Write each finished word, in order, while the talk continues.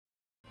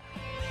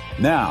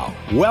Now,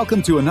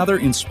 welcome to another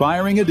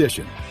inspiring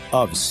edition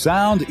of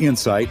Sound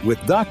Insight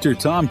with Dr.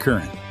 Tom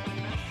Curran.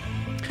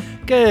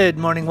 Good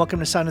morning. Welcome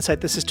to Sound Insight.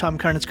 This is Tom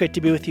Curran. It's great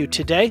to be with you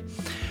today.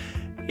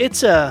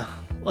 It's a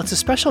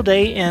special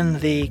day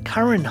in the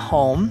Curran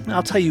home.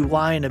 I'll tell you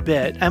why in a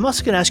bit. I'm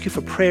also going to ask you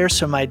for prayers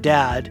for my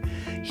dad.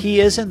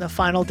 He is in the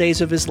final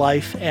days of his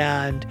life,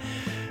 and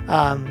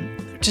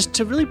just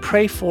to really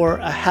pray for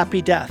a happy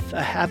death,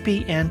 a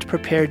happy and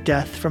prepared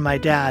death for my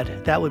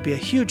dad. That would be a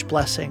huge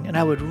blessing, and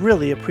I would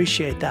really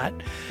appreciate that.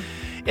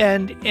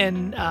 And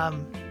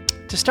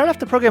to start off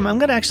the program, I'm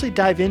going to actually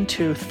dive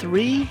into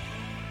 3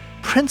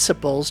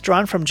 principles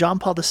drawn from John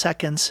Paul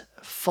II's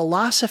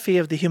philosophy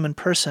of the human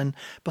person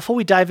before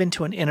we dive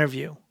into an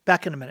interview.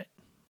 Back in a minute.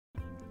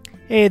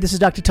 Hey, this is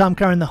Dr. Tom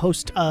Curran, the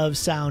host of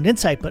Sound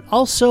Insight, but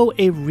also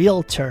a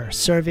realtor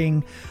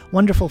serving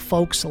wonderful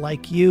folks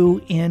like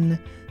you in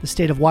the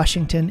state of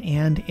Washington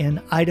and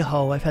in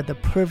Idaho. I've had the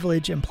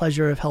privilege and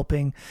pleasure of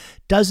helping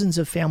dozens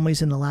of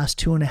families in the last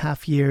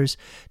 2.5 years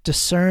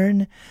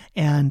discern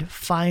and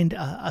find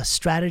a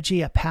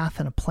strategy, a path,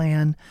 and a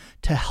plan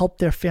to help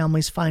their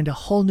families find a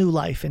whole new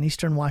life in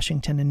eastern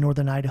Washington and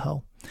northern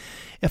Idaho.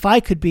 If I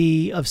could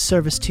be of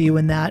service to you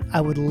in that,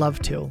 I would love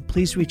to.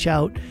 Please reach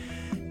out,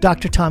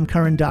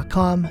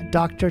 drtomcurran.com,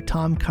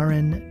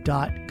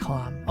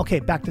 drtomcurran.com. Okay,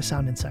 back to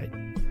Sound Insight.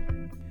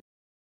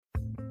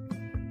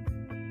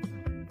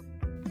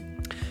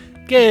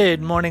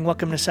 Good morning.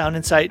 Welcome to Sound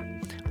Insight.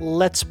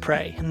 Let's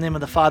pray. In the name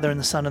of the Father, and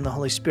the Son, and the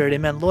Holy Spirit.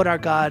 Amen. Lord our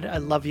God, I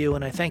love you,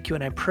 and I thank you,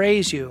 and I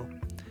praise you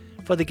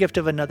for the gift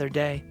of another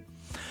day.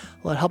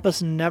 Lord, help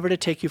us never to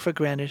take you for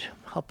granted.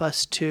 Help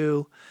us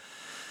to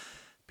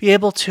be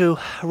able to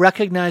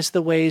recognize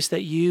the ways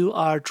that you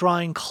are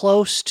drawing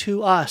close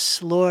to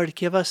us. Lord,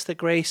 give us the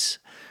grace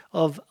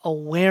of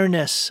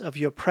awareness of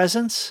your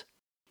presence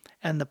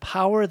and the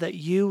power that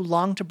you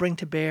long to bring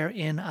to bear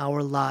in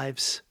our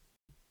lives.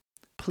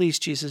 Please,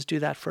 Jesus, do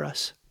that for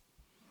us.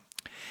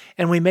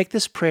 And we make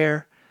this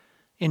prayer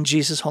in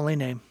Jesus' holy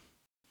name.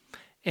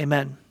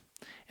 Amen.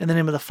 In the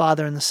name of the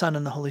Father, and the Son,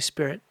 and the Holy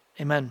Spirit.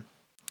 Amen.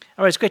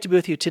 All right, it's great to be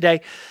with you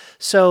today.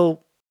 So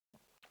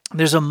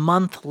there's a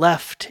month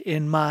left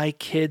in my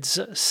kids'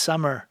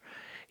 summer.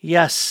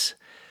 Yes,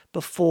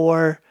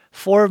 before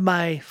 5 of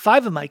my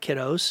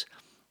kiddos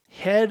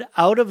head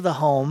out of the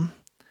home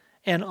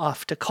and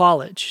off to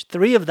college.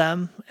 3 of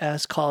them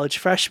as college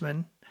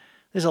freshmen.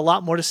 There's a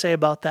lot more to say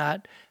about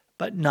that,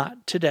 but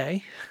not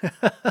today.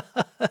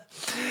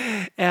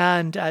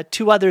 And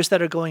 2 others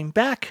that are going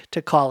back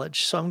to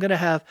college. So I'm going to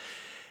have,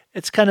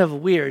 it's kind of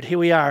weird. Here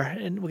we are,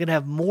 and we're going to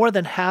have more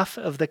than half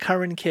of the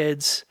current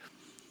kids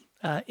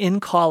in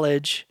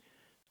college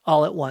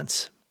all at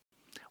once.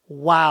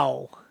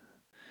 Wow.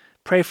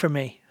 Pray for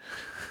me.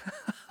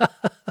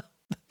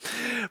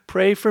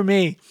 Pray for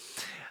me.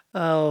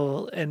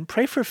 Oh, and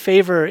pray for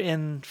favor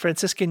in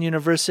Franciscan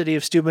University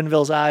of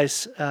Steubenville's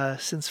eyes,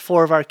 since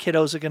 4 of our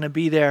kiddos are going to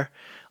be there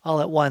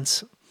all at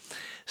once.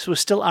 So we're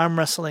still arm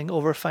wrestling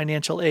over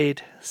financial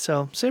aid.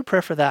 So say a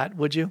prayer for that,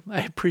 would you?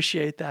 I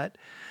appreciate that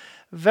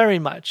very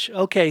much.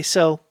 Okay,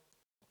 so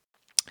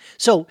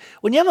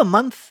when you have a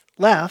month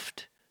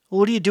left,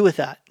 what do you do with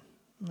that?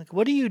 Like,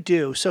 what do you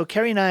do? So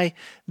Carrie and I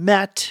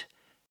met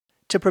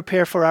to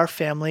prepare for our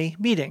family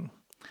meeting.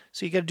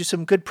 So you got to do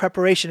some good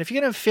preparation. If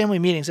you're going to have family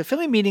meetings, a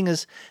family meeting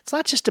it's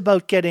not just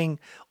about getting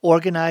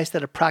organized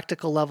at a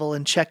practical level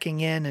and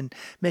checking in and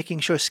making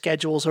sure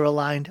schedules are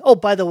aligned. Oh,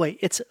 by the way,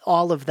 it's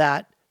all of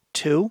that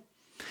too.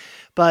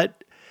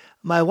 But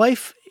my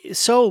wife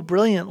so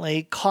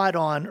brilliantly caught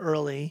on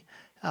early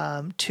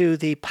to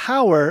the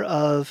power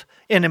of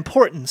and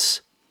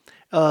importance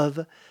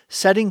of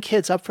setting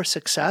kids up for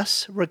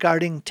success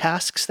regarding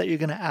tasks that you're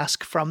going to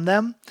ask from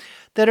them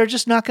that are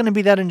just not going to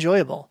be that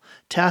enjoyable.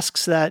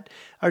 Tasks that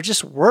are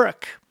just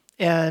work.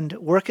 And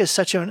work is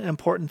such an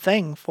important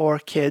thing for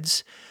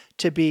kids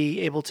to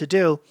be able to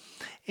do.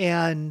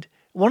 And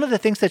one of the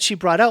things that she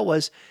brought out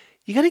was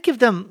you got to give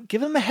them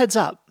a heads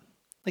up.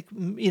 Like,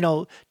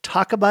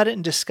 talk about it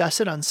and discuss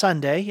it on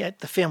Sunday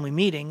at the family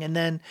meeting. And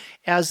then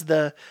as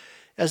the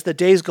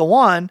days go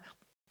on,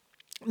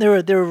 there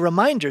are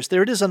reminders.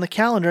 There it is on the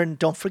calendar, and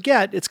don't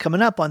forget, it's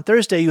coming up on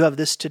Thursday. You have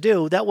this to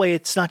do. That way,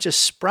 it's not just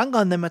sprung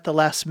on them at the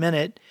last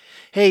minute.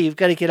 Hey, you've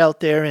got to get out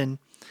there and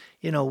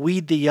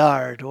weed the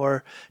yard,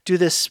 or do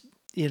this,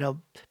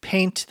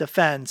 paint the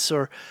fence,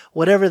 or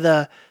whatever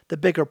the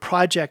bigger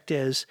project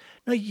is.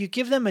 No, you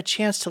give them a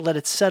chance to let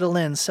it settle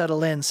in.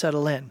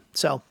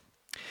 So,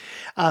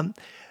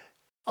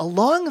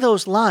 along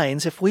those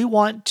lines, if we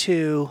want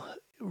to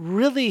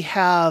really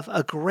have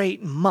a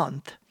great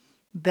month,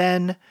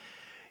 then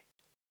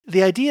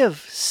the idea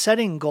of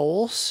setting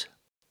goals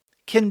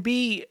can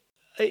be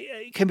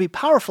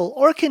powerful,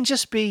 or it can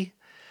just be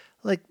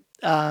like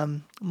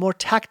more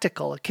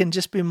tactical. It can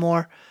just be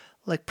more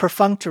like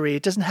perfunctory.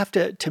 It doesn't have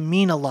to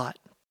mean a lot.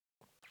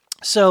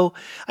 So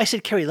I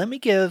said, Carrie, let me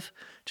give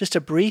just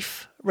a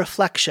brief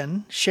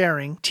reflection,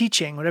 sharing,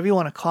 teaching, whatever you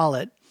want to call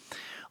it,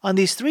 on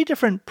these 3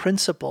 different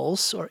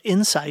principles or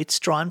insights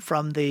drawn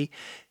from the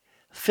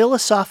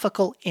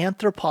philosophical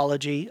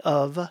anthropology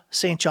of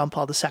St. John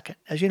Paul II.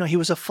 As you know, he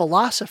was a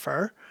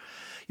philosopher.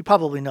 You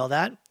probably know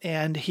that.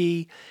 And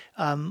he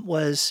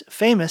was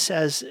famous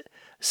as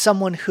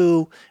someone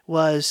who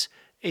was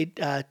a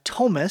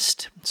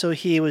Thomist. So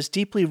he was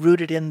deeply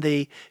rooted in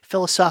the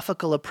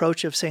philosophical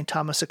approach of St.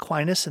 Thomas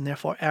Aquinas and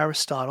therefore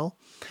Aristotle.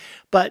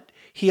 But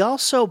he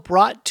also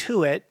brought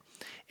to it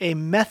a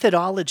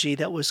methodology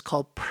that was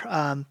called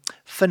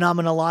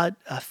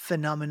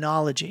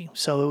phenomenology.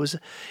 So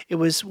it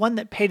was one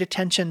that paid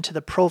attention to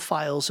the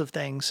profiles of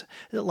things.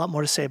 There's a lot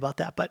more to say about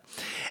that.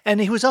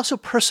 And he was also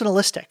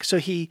personalistic. So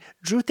he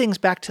drew things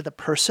back to the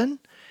person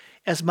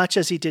as much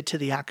as he did to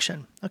the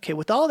action. Okay,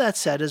 with all that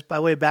said, as by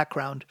way of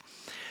background,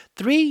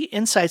 3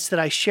 insights that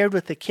I shared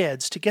with the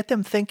kids to get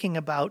them thinking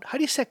about how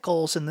do you set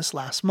goals in this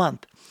last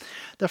month.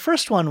 The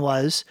first one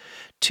was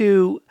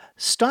to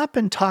stop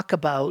and talk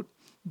about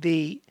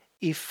the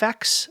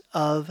effects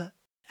of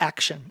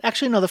action.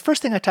 Actually, no, the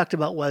first thing I talked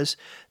about was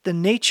the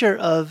nature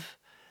of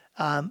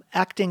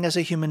acting as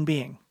a human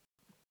being.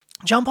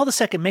 John Paul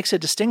II makes a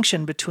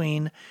distinction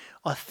between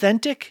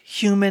authentic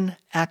human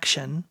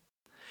action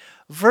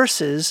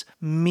versus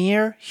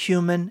mere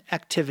human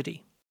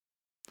activity.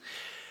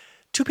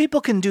 2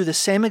 people can do the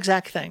same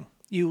exact thing.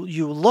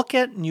 You look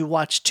at and you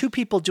watch 2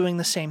 people doing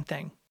the same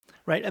thing.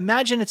 Right?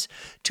 Imagine it's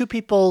 2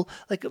 people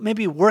like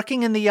maybe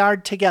working in the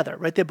yard together,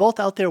 right? They're both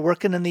out there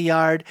working in the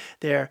yard.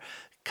 They're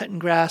cutting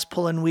grass,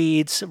 pulling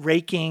weeds,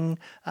 raking,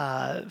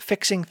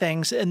 fixing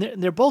things, and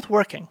they're both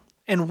working.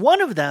 And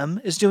one of them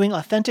is doing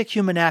authentic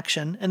human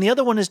action, and the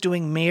other one is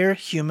doing mere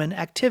human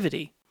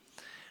activity.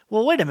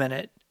 Well, wait a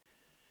minute.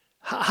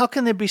 How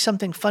can there be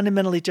something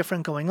fundamentally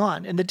different going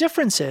on? And the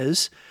difference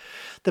is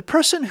the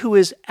person who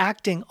is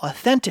acting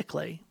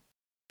authentically,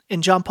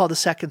 in John Paul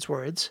II's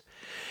words,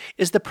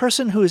 is the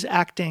person who is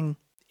acting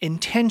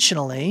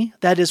intentionally,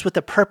 that is with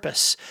a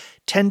purpose,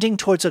 tending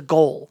towards a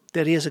goal,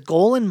 that he has a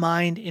goal in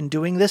mind in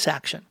doing this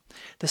action.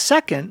 The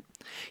second,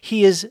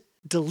 he is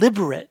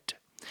deliberate.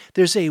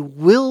 There's a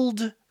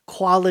willed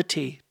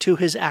quality to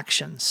his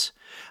actions.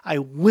 I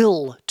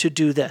will to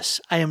do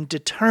this. I am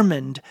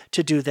determined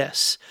to do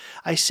this.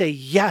 I say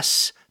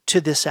yes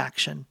to this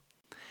action.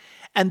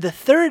 And the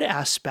third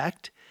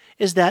aspect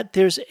is that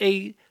there's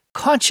a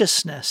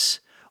consciousness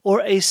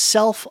or a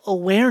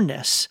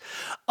self-awareness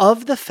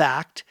of the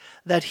fact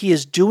that he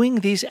is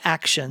doing these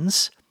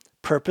actions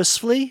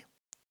purposefully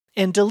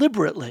and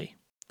deliberately.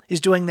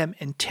 He's doing them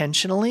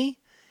intentionally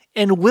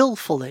and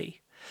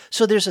willfully.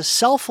 So there's a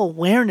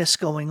self-awareness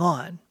going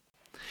on.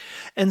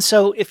 And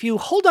so if you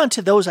hold on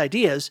to those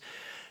ideas,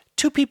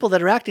 2 people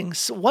that are acting,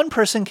 one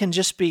person can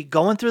just be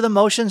going through the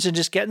motions and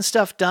just getting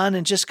stuff done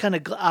and just kind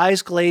of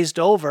eyes glazed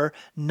over,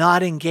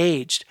 not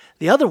engaged.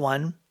 The other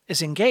one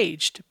is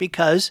engaged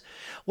because,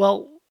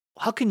 well,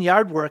 how can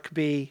yard work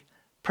be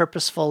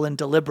purposeful and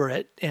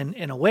deliberate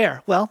and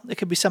aware? Well, it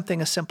could be something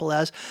as simple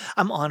as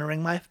I'm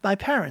honoring my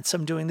parents.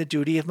 I'm doing the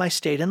duty of my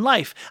state in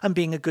life. I'm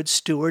being a good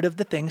steward of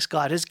the things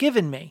God has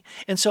given me.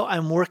 And so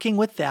I'm working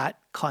with that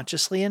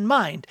consciously in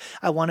mind.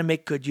 I want to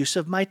make good use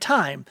of my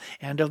time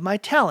and of my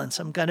talents.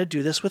 I'm going to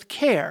do this with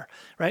care,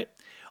 right?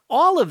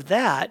 All of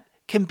that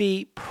can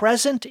be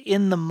present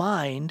in the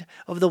mind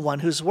of the one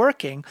who's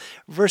working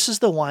versus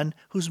the one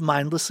who's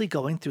mindlessly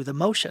going through the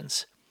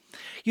motions.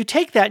 You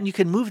take that and you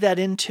can move that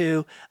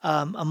into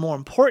a more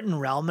important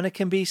realm, and it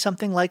can be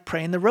something like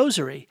praying the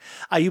rosary.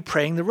 Are you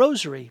praying the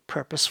rosary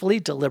purposefully,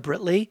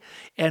 deliberately,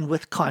 and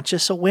with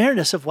conscious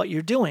awareness of what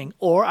you're doing?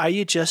 Or are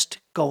you just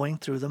going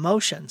through the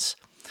motions?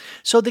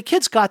 So the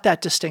kids got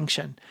that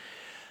distinction.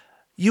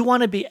 You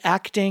want to be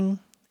acting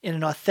in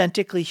an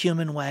authentically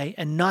human way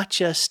and not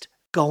just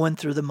going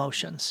through the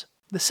motions.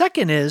 The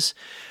second is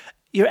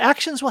your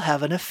actions will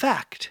have an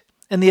effect.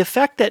 And the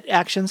effect that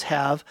actions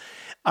have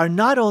are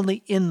not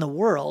only in the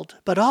world,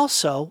 but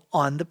also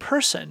on the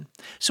person.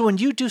 So when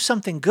you do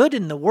something good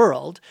in the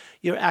world,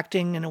 you're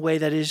acting in a way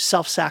that is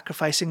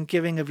self-sacrificing,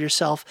 giving of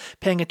yourself,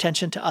 paying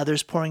attention to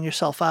others, pouring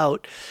yourself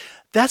out.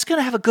 That's going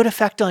to have a good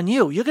effect on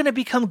you. You're going to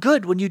become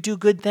good when you do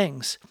good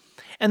things.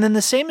 And then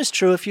the same is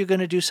true if you're going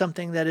to do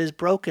something that is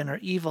broken or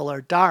evil or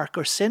dark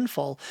or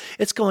sinful.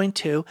 It's going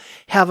to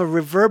have a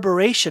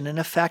reverberation, an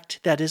effect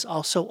that is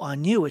also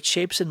on you. It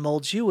shapes and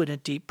molds you in a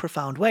deep,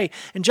 profound way.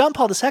 And John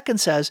Paul II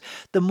says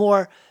the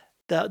more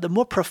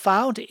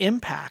profound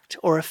impact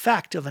or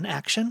effect of an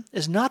action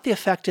is not the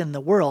effect in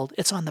the world,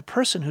 it's on the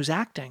person who's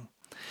acting.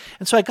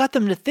 And so I got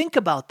them to think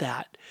about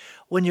that.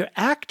 When you're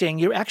acting,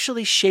 you're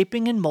actually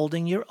shaping and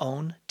molding your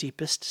own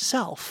deepest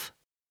self.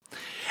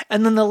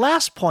 And then the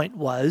last point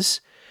was,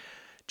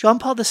 John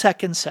Paul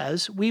II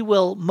says, we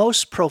will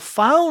most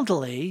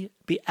profoundly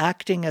be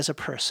acting as a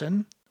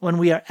person when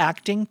we are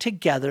acting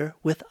together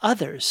with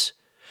others.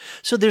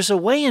 So there's a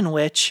way in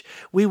which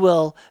we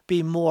will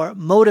be more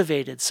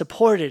motivated,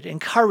 supported,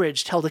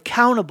 encouraged, held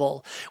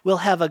accountable. We'll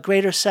have a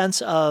greater sense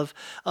of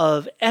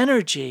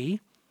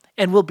energy,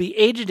 and we'll be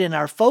aided in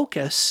our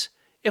focus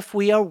if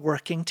we are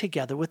working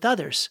together with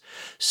others.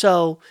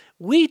 So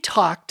we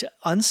talked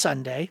on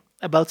Sunday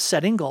about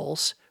setting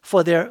goals.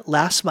 for their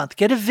last month.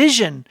 Get a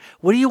vision.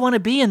 What do you want to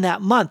be in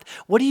that month?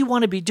 What do you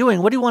want to be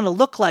doing? What do you want to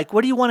look like?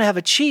 What do you want to have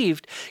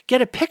achieved?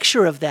 Get a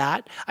picture of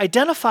that.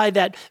 Identify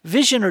that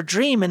vision or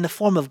dream in the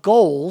form of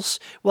goals.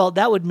 Well,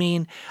 that would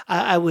mean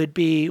I would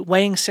be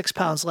weighing 6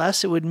 pounds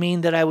less. It would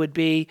mean that I would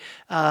be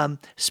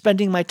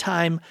spending my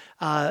time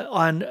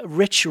on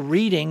rich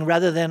reading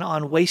rather than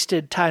on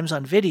wasted times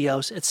on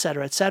videos, et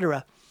cetera, et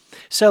cetera.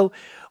 So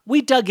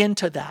we dug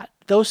into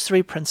those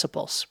 3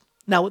 principles.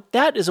 Now,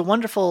 that is a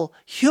wonderful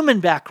human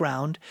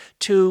background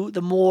to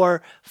the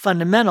more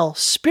fundamental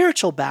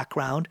spiritual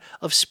background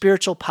of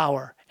spiritual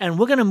power. And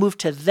we're going to move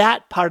to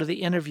that part of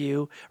the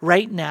interview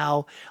right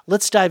now.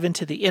 Let's dive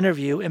into the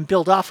interview and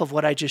build off of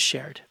what I just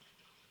shared.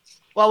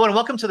 Well, I want to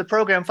welcome to the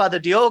program Father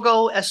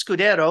Diogo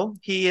Escudero.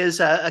 He is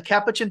a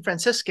Capuchin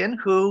Franciscan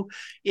who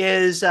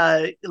is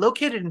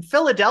located in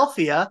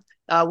Philadelphia,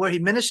 where he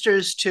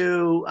ministers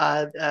to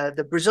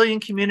the Brazilian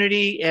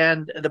community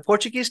and the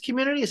Portuguese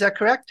community. Is that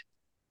correct?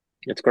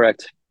 That's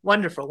correct.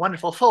 Wonderful,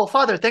 wonderful.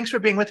 Father, thanks for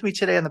being with me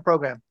today on the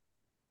program.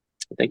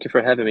 Thank you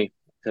for having me.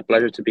 It's a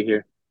pleasure to be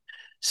here.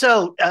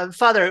 So,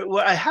 Father,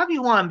 I have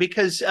you on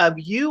because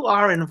you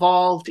are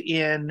involved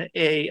in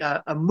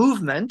a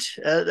movement.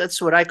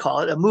 That's what I call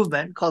it, a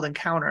movement called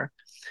Encounter,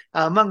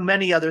 among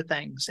many other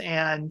things.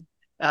 And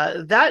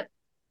that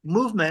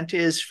movement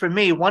is, for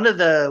me, one of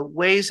the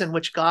ways in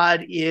which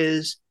God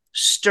is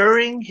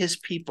stirring his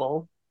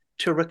people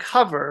to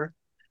recover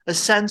a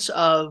sense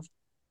of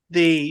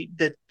the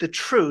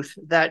truth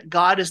that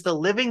God is the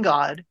living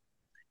God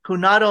who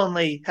not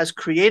only has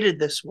created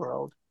this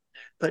world,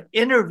 but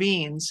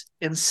intervenes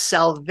in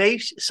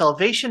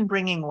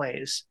salvation-bringing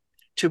ways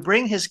to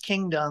bring his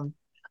kingdom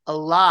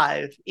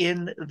alive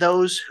in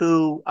those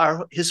who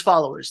are his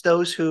followers,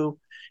 those who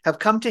have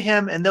come to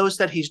him and those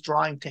that he's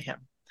drawing to him.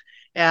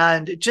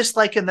 And just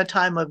like in the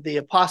time of the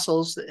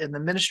apostles in the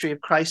ministry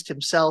of Christ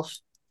himself,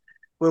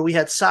 where we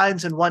had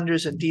signs and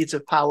wonders and deeds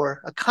of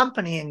power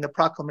accompanying the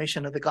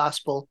proclamation of the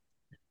gospel,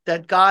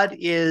 that God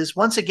is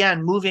once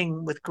again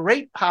moving with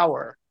great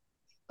power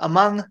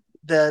among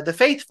the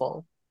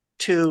faithful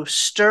to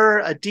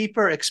stir a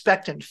deeper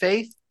expectant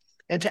faith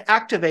and to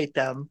activate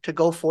them to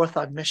go forth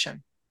on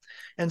mission.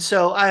 And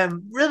so I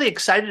am really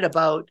excited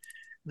about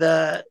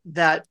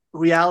that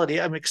reality.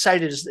 I'm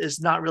excited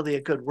is not really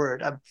a good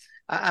word.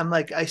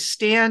 I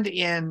stand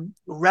in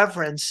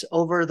reverence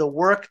over the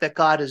work that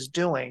God is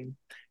doing.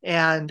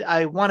 And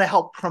I want to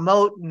help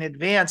promote and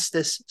advance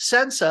this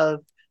sense of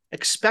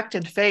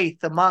expectant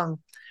faith among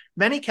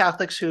many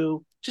Catholics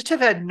who just have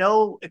had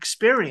no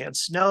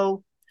experience,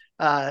 no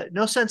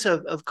sense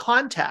of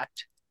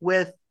contact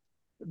with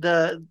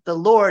the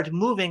Lord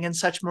moving in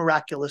such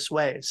miraculous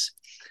ways.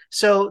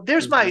 So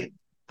there's my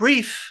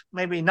brief,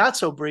 maybe not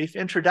so brief,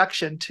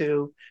 introduction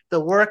to the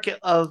work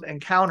of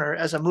Encounter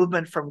as a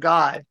movement from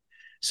God.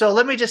 So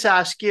let me just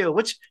ask you,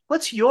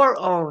 what's your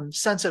own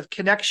sense of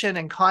connection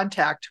and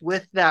contact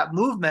with that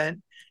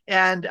movement?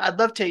 And I'd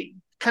love to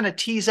kind of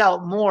tease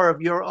out more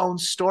of your own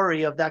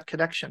story of that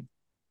connection.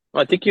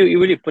 Well, I think you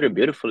really put it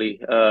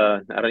beautifully. I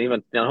don't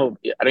even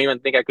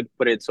think I could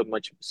put it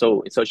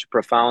in such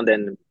profound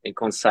and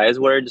concise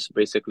words.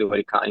 Basically,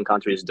 what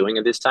Encounter is doing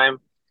at this time.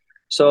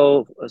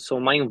 So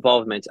my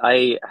involvement,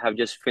 I have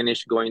just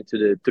finished going to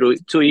the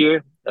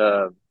 2-year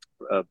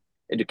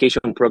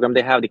education program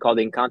they call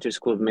the Encounter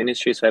School of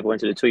Ministry. So I've went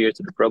to the 2 years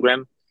of the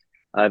program.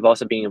 I've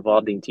also been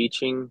involved in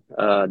teaching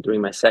during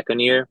my 2nd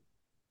year.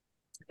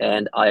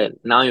 And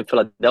now in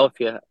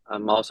Philadelphia,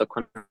 I'm also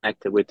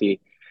connected with the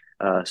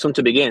soon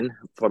to begin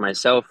for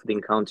myself, the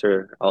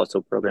Encounter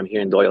also program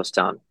here in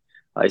Doylestown.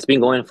 It's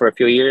been going for a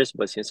few years,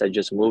 but since I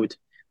just moved,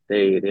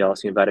 they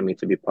also invited me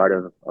to be part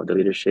of the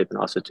leadership and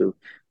also to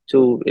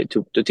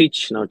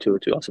teach,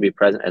 to also be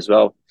present as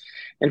well.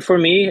 And for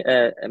me,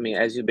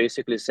 as you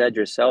basically said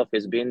yourself,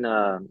 it's been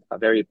a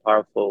very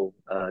powerful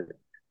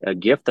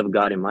gift of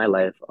God in my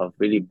life of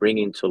really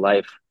bringing to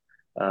life,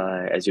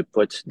 as you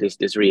put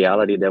this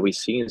reality that we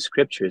see in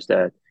scriptures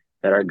that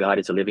our God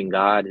is a living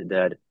God,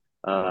 that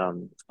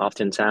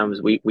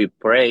oftentimes we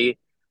pray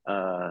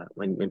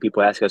when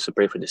people ask us to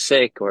pray for the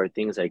sick or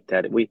things like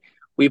that.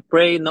 We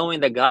pray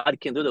knowing that God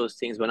can do those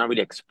things. We're not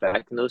really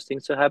expecting those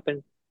things to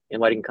happen. And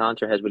what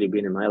Encounter has really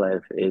been in my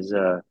life is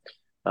a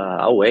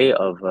way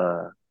of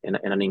and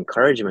an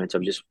encouragement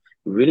of just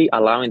really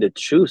allowing the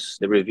truths,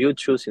 the revealed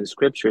truths in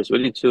scriptures,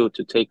 really to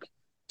take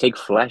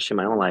flesh in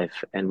my own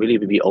life and really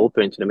be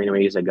open to the many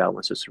ways that God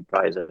wants to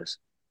surprise us.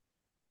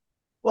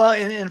 Well,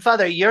 and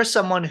Father, you're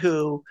someone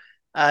who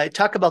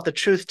talk about the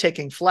truth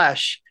taking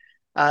flesh.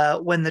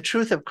 When the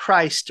truth of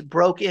Christ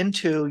broke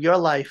into your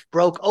life,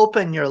 broke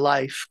open your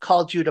life,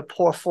 called you to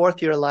pour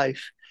forth your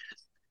life,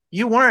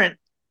 you weren't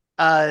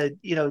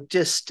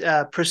just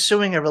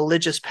pursuing a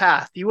religious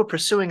path. You were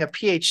pursuing a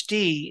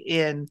PhD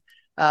in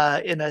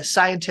a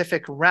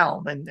scientific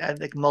realm and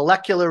like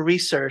molecular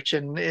research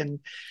and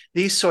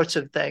these sorts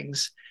of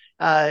things.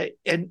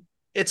 And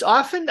it's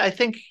often, I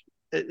think,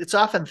 it's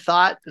often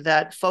thought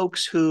that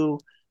folks who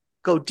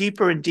go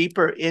deeper and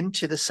deeper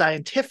into the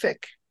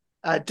scientific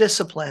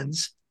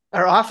disciplines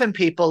are often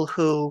people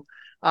who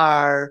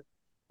are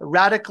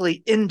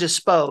radically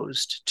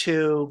indisposed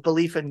to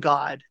belief in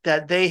God,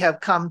 that they have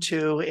come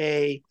to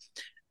a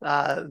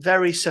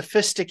very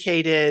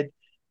sophisticated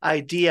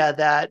idea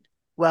that,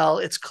 well,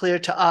 it's clear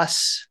to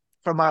us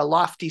from our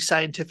lofty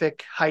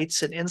scientific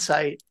heights and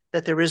insight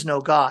that there is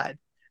no God.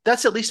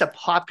 That's at least a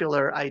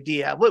popular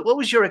idea. What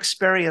was your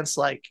experience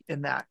like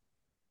in that?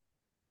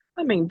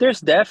 I mean, there's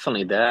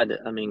definitely that.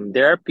 I mean,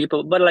 there are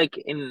people, but like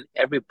in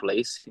every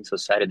place in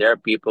society, there are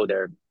people that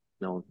are,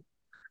 you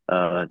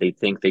know, they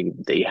think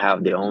they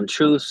have their own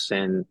truths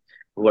and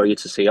who are you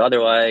to say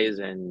otherwise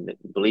and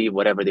believe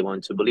whatever they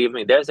want to believe. I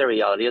mean, there's a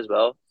reality as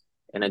well.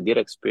 And I did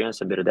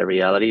experience a bit of that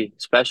reality,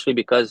 especially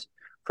because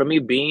for me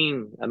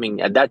being, I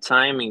mean, at that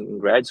time in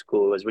grad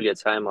school, it was really a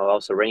time of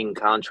also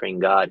re-encountering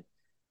God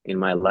in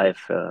my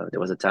life. There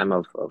was a time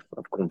of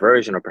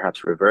conversion or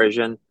perhaps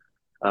reversion,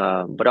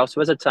 but also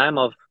was a time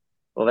of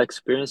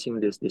experiencing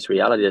this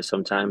reality that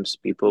sometimes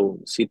people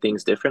see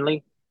things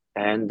differently,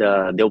 and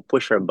they'll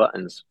push our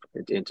buttons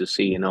and to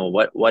see, you know,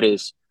 what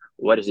is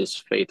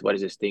this faith, what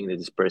is this thing that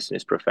this person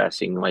is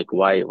professing, like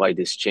why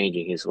this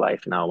changing his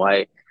life now,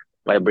 why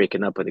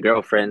breaking up with a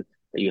girlfriend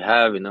that you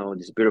have, you know,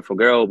 this beautiful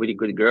girl, really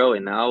good girl,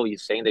 and now you're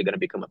saying they're gonna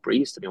become a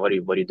priest. I mean, what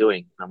are you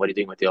doing? And what are you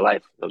doing with your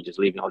life? Of just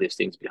leaving all these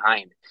things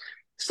behind,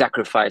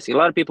 sacrificing. A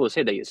lot of people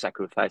say that you're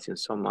sacrificing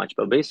so much,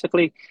 but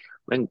basically,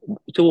 when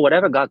to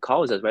whatever God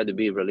calls us, whether it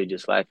be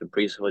religious life and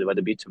priesthood, whether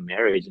it be to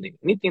marriage, and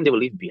anything that we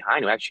leave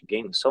behind, we actually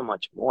gain so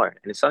much more.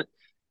 And it's not,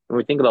 when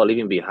we think about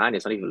leaving behind,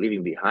 it's not even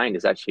leaving behind;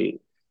 it's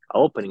actually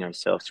opening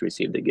ourselves to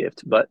receive the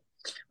gift. But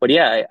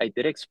yeah, I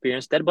did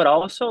experience that. But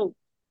also,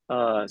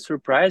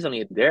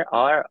 surprisingly, there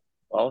are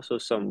also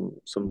some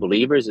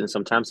believers and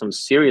sometimes some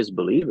serious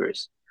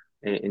believers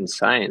in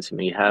science. I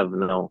mean, you have, you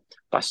know,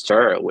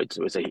 Pasteur, which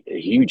was a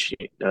huge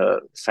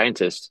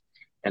scientist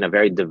and a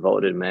very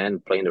devoted man,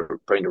 praying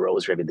the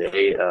rosary every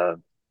day.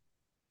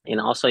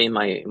 And also in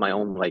my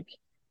own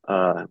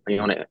my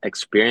own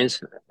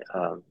experience,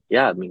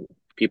 yeah, I mean,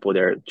 people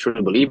they're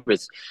true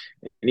believers,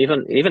 and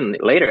even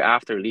later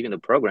after leaving the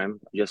program,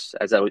 just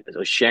as I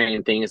was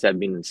sharing things I've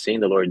been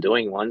seeing the Lord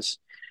doing once.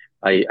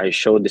 I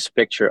showed this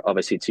picture of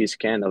a CT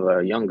scan of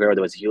a young girl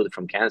that was healed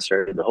from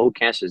cancer. The whole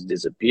cancer has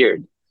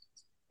disappeared.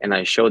 And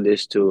I showed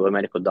this to a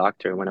medical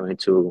doctor when I went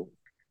to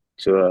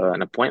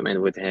an appointment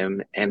with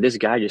him, and this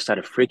guy just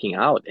started freaking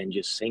out and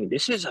just saying,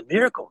 "This is a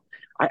miracle.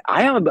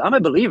 I'm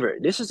a believer.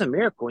 This is a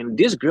miracle, and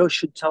this girl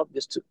should tell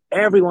this to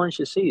everyone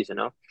she sees." You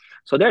know,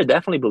 so there are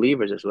definitely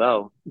believers as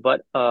well.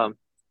 But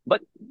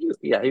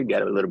yeah, you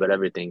get a little bit of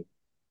everything.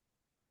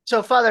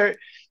 So, Father,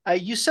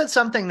 you said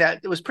something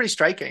that was pretty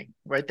striking,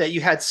 right? That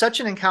you had such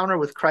an encounter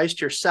with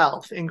Christ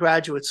yourself in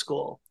graduate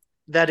school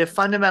that it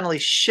fundamentally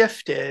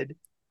shifted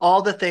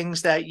all the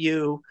things that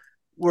you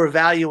were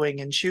valuing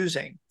and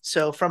choosing.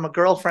 So, from a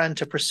girlfriend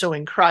to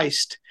pursuing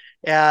Christ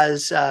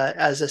as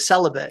a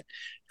celibate,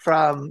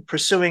 from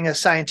pursuing a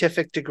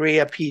scientific degree,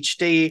 a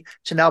PhD,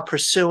 to now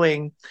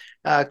pursuing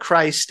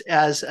Christ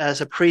as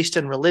a priest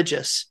and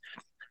religious.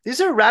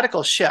 These are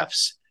radical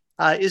shifts.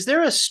 Is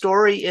there a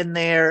story in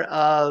there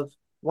of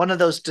one of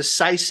those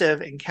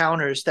decisive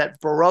encounters that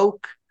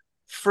broke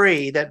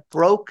free, that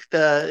broke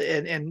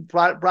and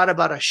brought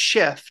about a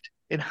shift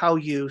in how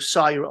you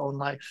saw your own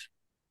life?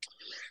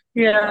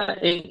 Yeah,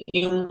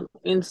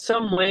 in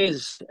some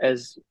ways,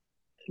 as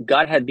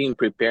God had been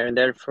preparing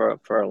that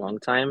for a long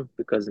time,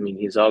 because I mean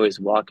He's always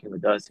walking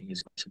with us and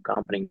He's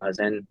accompanying us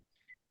and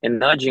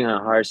nudging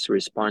our hearts to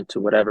respond to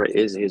whatever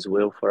is His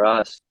will for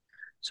us.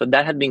 So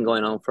that had been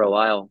going on for a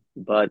while,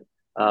 but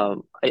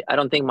I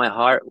don't think my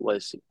heart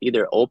was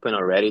either open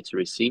or ready to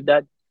receive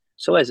that.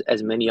 So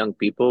as many young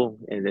people,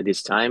 and at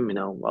this time, you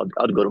know,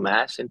 I'd go to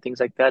mass and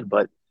things like that,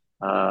 but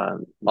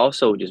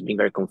also just being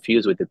very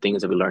confused with the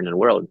things that we learn in the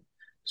world.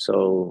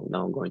 So, you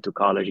know, going to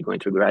college, going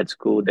to grad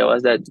school, there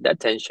was that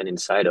tension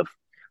inside of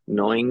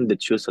knowing the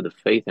truth of the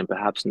faith and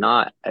perhaps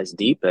not as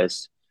deep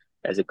as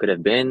it could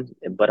have been,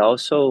 but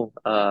also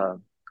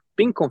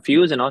being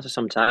confused and also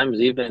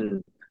sometimes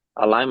even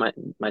allowing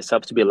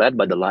myself to be led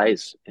by the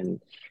lies and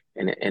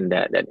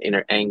that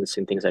inner angst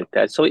and things like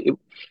that. So it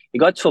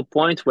got to a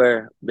point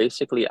where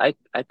basically I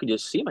could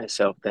just see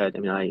myself that, I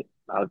mean,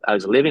 I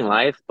was living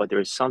life, but there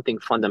was something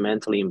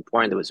fundamentally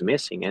important that was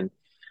missing. And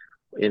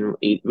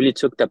it really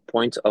took that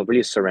point of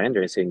really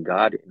surrender and saying,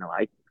 God, you know,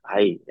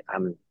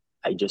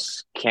 I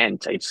just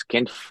can't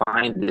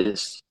find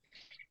this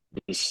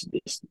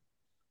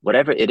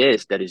whatever it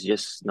is that is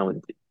just, you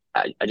know,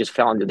 I just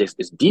found this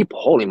deep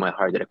hole in my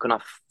heart that I could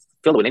not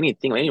fill with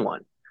anything or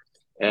anyone.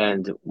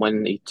 And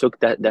when he took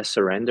that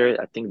surrender,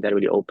 I think that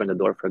really opened the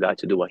door for God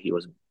to do what He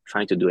was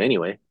trying to do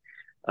anyway.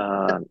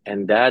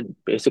 And that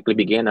basically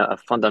began a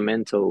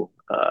fundamental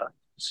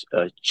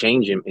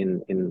change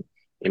in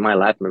my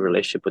life, my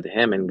relationship with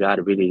Him. And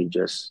God really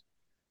just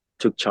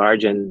took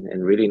charge,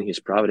 and really in His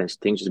providence,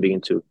 things just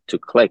began to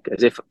click,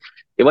 as if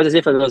it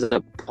was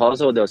a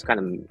puzzle that was kind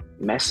of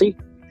messy.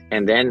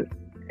 And then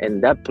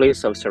in that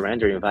place of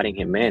surrender, inviting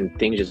Him in,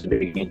 things just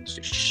began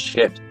to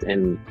shift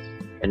and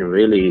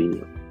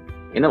really,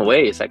 in a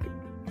way, it's like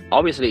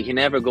obviously he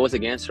never goes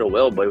against her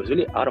will, but it was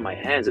really out of my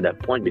hands at that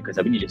point because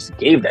I really just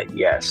gave that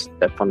yes,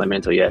 that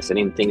fundamental yes, and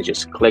then things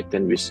just clicked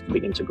and just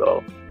began to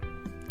go.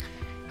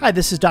 Hi,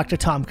 this is Dr.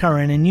 Tom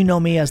Curran, and you know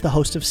me as the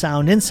host of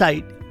Sound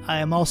Insight. I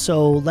am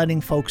also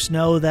letting folks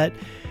know that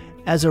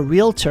as a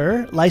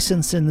realtor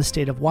licensed in the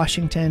state of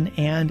Washington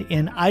and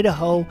in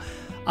Idaho,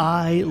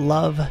 I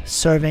love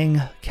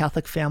serving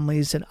Catholic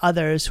families and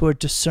others who are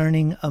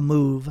discerning a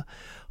move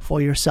for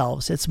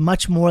yourselves. It's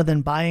much more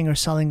than buying or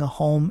selling a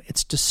home.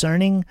 It's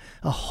discerning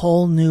a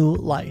whole new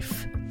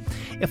life.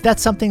 If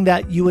that's something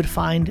that you would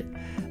find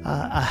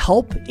a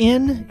help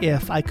in,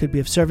 if I could be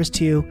of service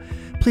to you,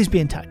 please be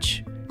in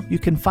touch. You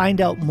can find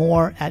out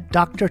more at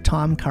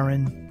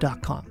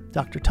drtomcurran.com.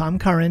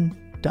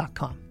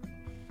 drtomcurran.com.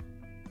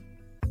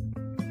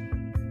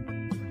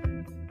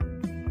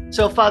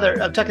 So, Father,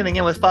 I'm talking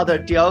in with Father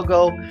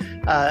Diogo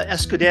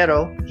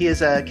Escudero. He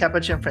is a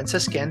Capuchin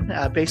Franciscan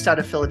based out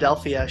of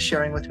Philadelphia,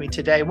 sharing with me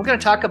today. We're going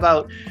to talk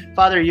about,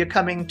 Father, you're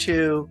coming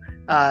to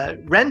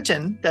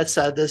Renton, that's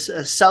this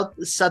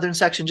southern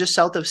section just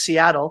south of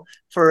Seattle,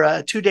 for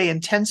a 2-day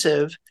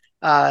intensive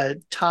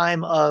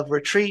time of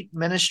retreat,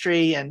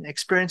 ministry, and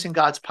experiencing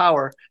God's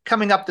power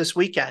coming up this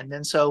weekend.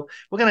 And so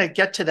we're going to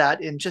get to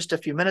that in just a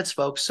few minutes,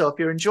 folks. So if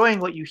you're enjoying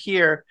what you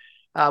hear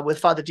with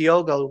Father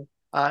Diogo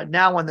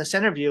now on this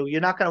interview, you're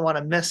not going to want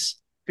to miss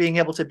being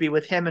able to be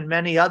with him and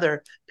many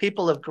other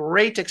people of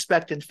great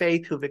expectant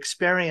faith who've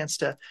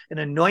experienced an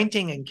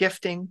anointing and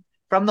gifting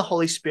from the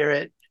Holy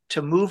Spirit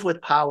to move with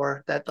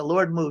power, that the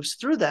Lord moves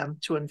through them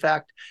to, in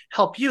fact,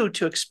 help you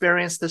to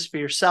experience this for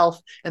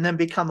yourself and then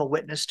become a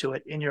witness to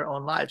it in your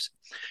own lives.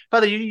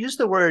 Father, you use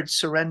the word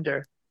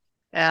surrender.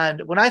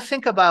 And when I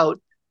think about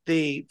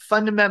the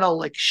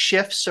fundamental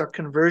shifts or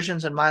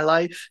conversions in my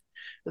life,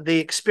 the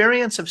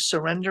experience of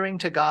surrendering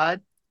to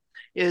God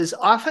is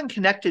often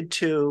connected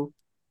to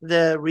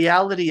the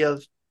reality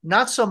of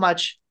not so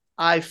much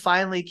I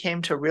finally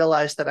came to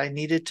realize that I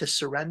needed to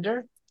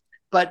surrender,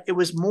 but it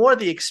was more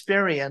the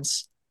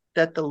experience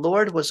that the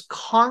Lord was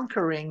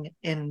conquering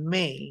in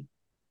me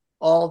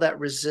all that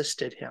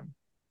resisted him.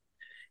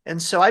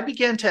 And so I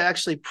began to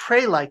actually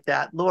pray like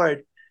that.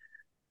 Lord,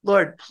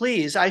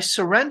 please, I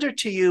surrender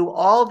to you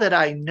all that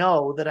I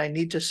know that I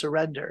need to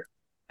surrender.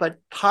 But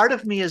part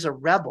of me is a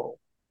rebel.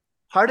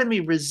 Part of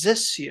me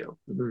resists you.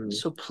 Mm-hmm.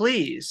 So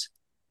please,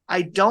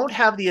 I don't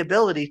have the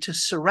ability to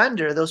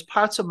surrender those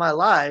parts of my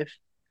life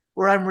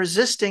where I'm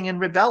resisting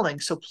and rebelling.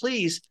 So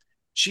please,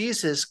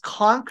 Jesus,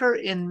 conquer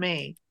in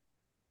me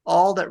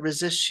all that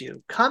resists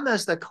you. Come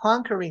as the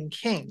conquering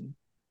king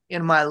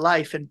in my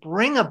life and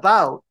bring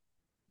about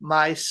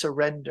my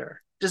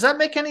surrender. Does that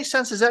make any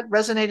sense? Does that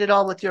resonate at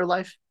all with your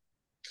life?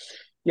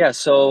 Yeah,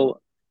 so,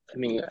 I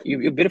mean,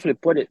 you beautifully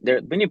put it. There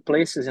are many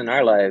places in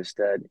our lives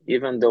that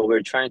even though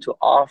we're trying to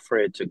offer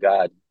it to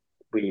God,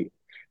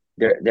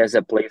 there's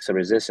a place of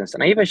resistance.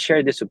 And I even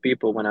share this with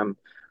people when I'm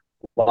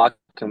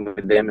walking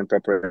with them in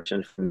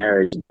preparation for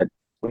marriage, that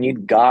we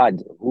need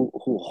God who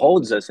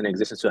holds us in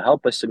existence to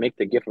help us to make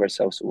the gift of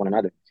ourselves to one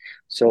another.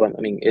 So, I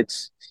mean, it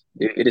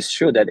is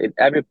true that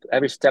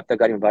every step that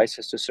God invites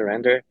us to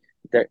surrender,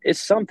 there is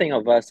something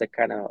of us that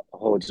kind of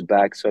holds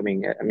back. So, I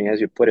mean, as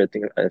you put it, I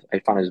think I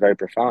found it very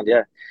profound.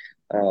 Yeah.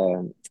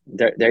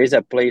 There is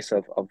a place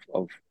of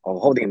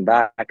holding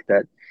back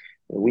that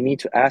we need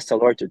to ask the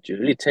Lord to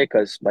really take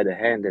us by the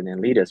hand and then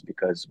lead us,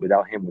 because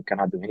without him, we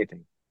cannot do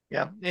anything.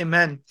 Yeah.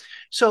 Amen.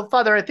 So,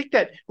 Father, I think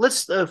that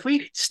if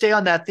we stay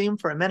on that theme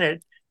for a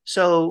minute.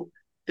 So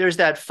there's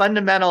that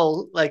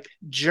fundamental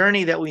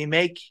journey that we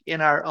make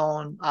in our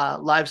own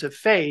lives of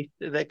faith,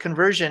 that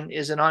conversion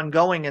is an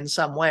ongoing in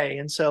some way.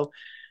 And so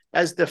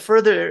as the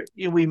further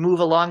we move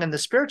along in the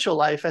spiritual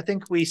life, I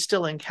think we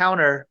still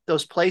encounter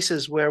those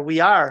places where we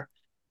are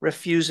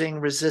refusing,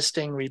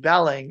 resisting,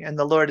 rebelling, and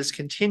the Lord is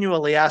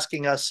continually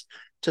asking us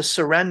to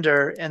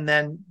surrender, and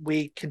then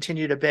we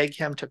continue to beg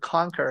him to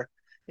conquer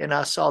in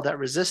us all that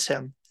resists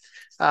him.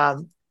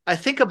 I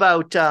think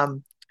about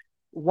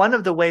one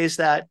of the ways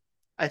that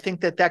I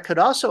think that could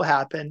also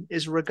happen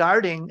is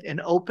regarding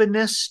an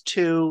openness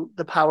to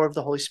the power of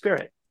the Holy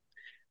Spirit,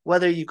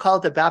 whether you call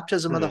it the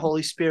baptism of the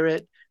Holy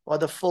Spirit or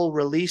the full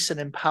release and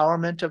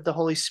empowerment of the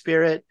Holy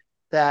Spirit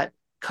that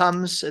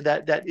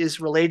is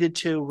related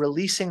to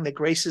releasing the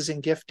graces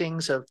and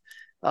giftings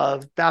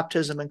of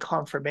baptism and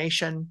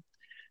confirmation.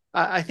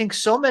 I think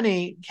so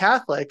many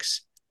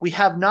Catholics, we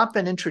have not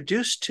been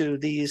introduced to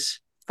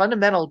these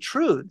fundamental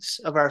truths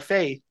of our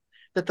faith,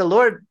 that the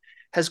Lord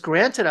has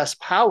granted us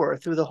power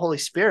through the Holy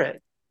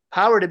Spirit,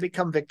 power to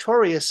become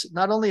victorious,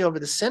 not only over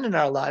the sin in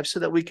our lives so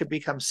that we could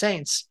become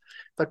saints,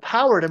 but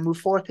power to move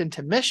forth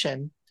into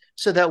mission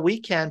so that we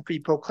can be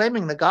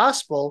proclaiming the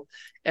gospel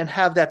and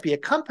have that be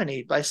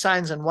accompanied by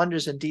signs and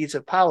wonders and deeds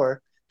of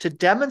power to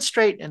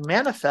demonstrate and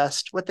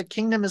manifest what the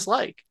kingdom is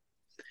like.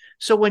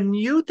 So when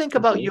you think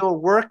about your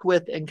work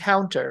with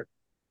Encounter,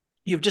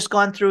 you've just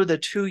gone through the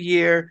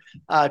 2-year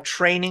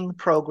training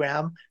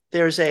program.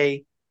 There's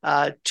a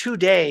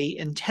 2-day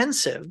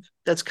intensive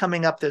that's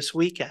coming up this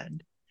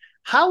weekend.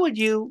 How would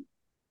you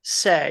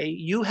say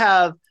you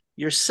have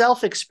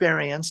yourself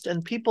experienced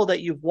and people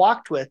that you've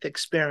walked with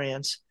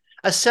experience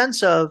a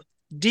sense of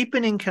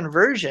deepening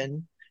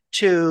conversion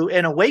to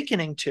and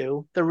awakening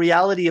to the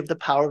reality of the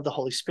power of the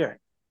Holy Spirit?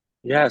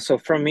 Yeah. So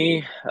for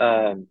me,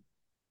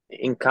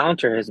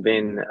 encounter has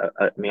been,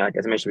 I mean, like,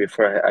 as I mentioned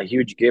before, a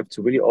huge gift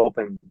to really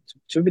open,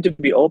 to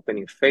be open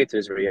in faith to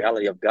this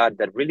reality of God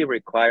that really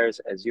requires,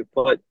 as you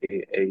put,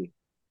 a,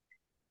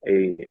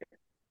 a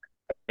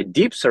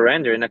deep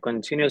surrender and a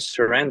continuous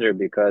surrender,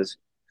 because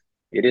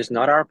it is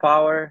not our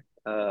power.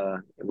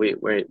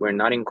 We're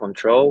not in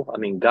control. I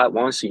mean, God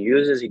wants to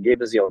use us. He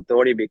gave us the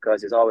authority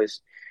because He's always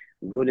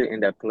rooted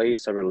in that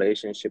place of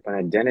relationship and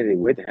identity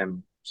with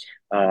Him.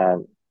 Uh,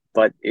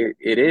 but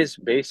it is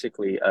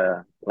basically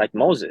like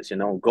Moses,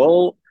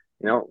 go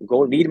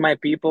lead my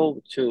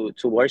people to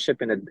worship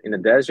in the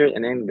desert,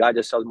 and then God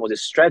just tells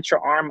Moses, stretch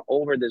your arm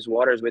over these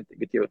waters with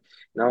your,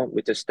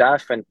 with the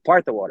staff and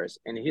part the waters,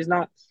 and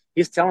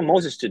he's telling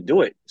Moses to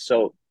do it.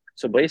 So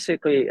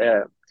basically,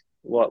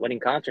 what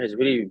Encounter has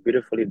really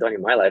beautifully done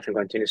in my life and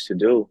continues to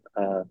do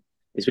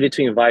is really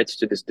to invite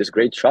to this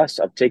great trust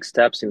of take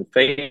steps in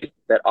faith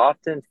that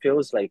often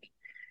feels like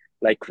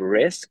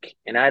risk.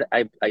 And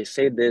I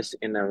say this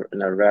in a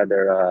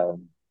rather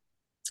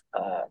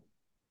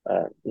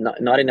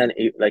not in an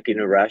like an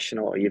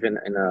irrational, or even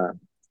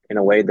in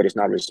a way that is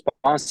not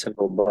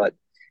responsible, but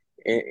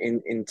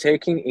in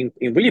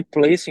really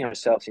placing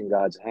ourselves in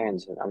God's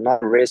hands. I'm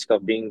not risk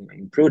of being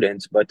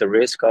imprudent, but the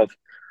risk of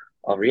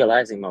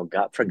realizing, oh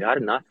God, for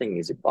God nothing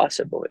is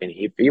impossible, and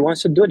if He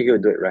wants to do it, He'll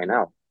do it right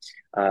now.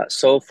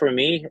 So for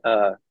me,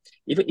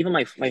 even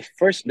the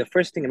first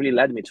thing that really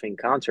led me to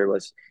Encounter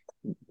was,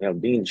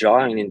 being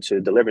joined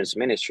into deliverance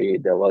ministry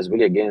that was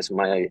really against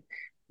my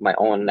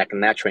own like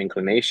natural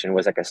inclination.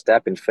 Was like a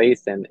step in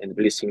faith, and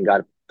really seeing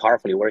God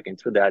powerfully working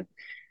through that.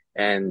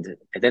 And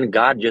then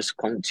God just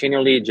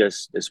continually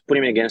just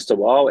putting me against the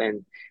wall,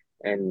 and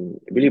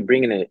really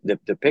bringing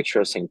the picture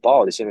of St.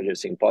 Paul, this image of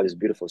St. Paul, this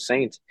beautiful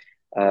saint,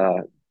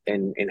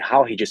 and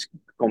how he just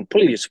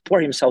completely just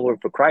poured himself over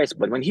for Christ.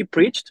 But when he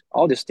preached,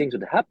 all these things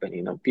would happen,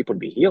 people would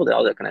be healed,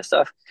 all that kind of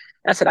stuff.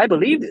 And I said, I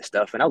believe this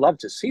stuff, and I love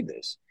to see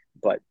this.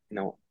 But,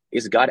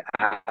 is God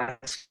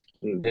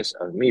asking this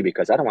of me?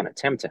 Because I don't want to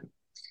tempt Him.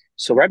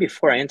 So right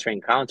before I enter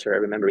Encounter, I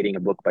remember reading a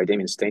book by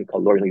Damien Stein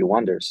called Lord, Know Your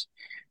Wonders.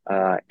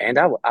 And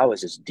I was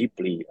just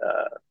deeply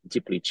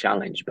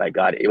challenged by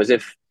God. It was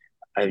if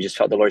I just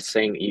felt the Lord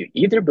saying, you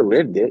either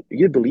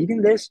you believe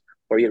in this,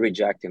 or you're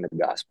rejecting the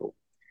gospel.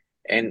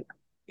 And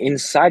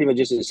inside of me,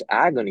 just this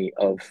agony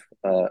of,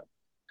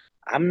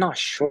 I'm not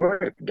sure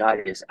if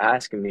God is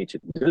asking me to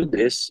do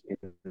this.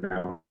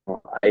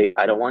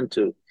 I don't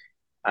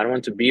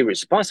want to be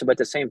responsible, but at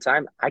the same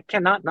time, I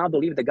cannot now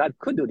believe that God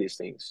could do these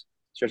things.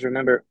 So just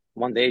remember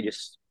one day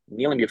just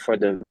kneeling before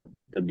the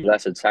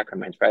Blessed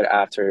Sacrament right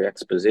after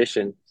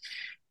exposition,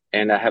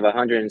 and I have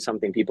 100 and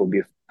something people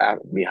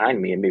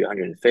behind me, and maybe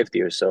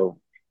 150 or so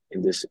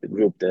in this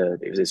group.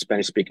 It was a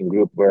Spanish-speaking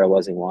group where I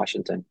was in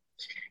Washington.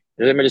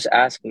 I remember just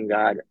asking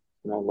God,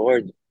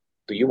 Lord,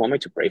 do you want me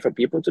to pray for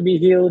people to be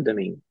healed? I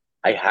mean,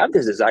 I have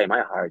this desire in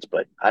my heart,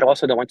 but I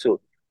also don't want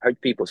to hurt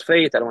people's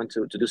faith. I don't want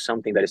to do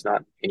something that is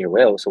not in your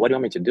will. So what do you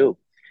want me to do?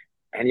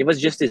 And it was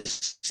just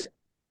this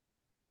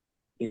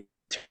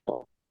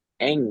internal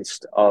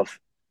angst of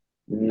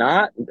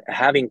not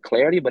having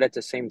clarity, but at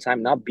the same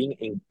time, not being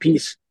in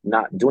peace,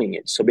 not doing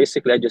it. So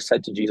basically, I just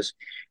said to Jesus,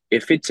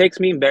 if it takes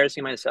me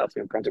embarrassing myself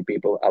in front of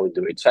people, I will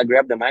do it. So I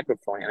grabbed the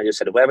microphone and I just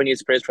said, whoever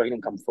needs praise for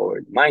healing, come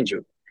forward. Mind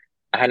you,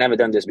 I had never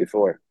done this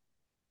before.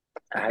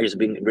 I had just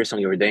been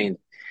recently ordained.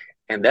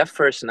 And that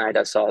first night,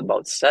 I saw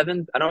about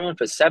 7, I don't know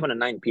if it's 7 or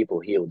 9 people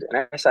healed.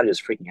 And I started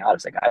just freaking out. I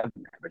was like, I've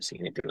never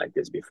seen anything like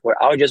this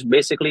before. I was just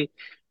basically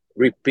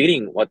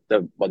repeating what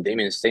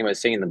Damien Stein was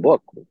saying in the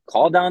book.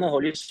 Call down the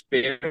Holy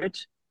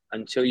Spirit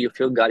until you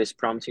feel God is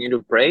prompting you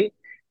to pray.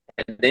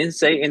 And then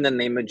say, in the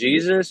name of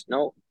Jesus,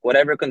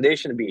 whatever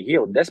condition, be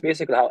healed. That's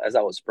basically how, as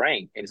I was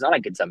praying. And it's not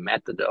like it's a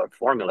method or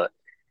formula,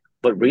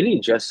 but really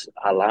just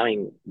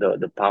allowing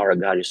the power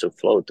of God just to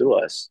flow through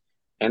us.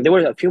 And there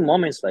were a few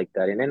moments like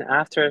that. And then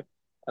after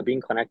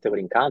being connected with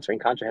Encounter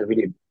has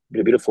really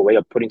a beautiful way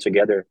of putting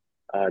together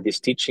these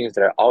teachings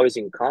that are always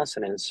in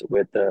consonance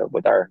with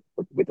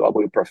what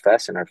we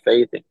profess in our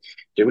faith. And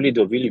they really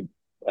do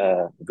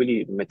a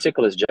really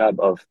meticulous job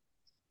of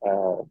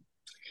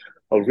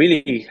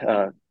really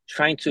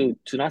trying to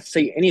not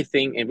say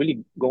anything, and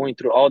really going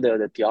through all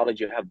the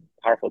theology. You have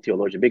powerful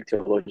big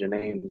theologian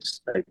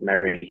names like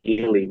Mary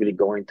Healy, really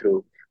going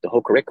through the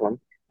whole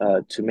curriculum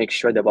to make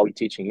sure that what we're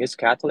teaching is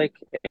Catholic.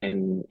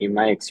 And in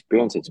my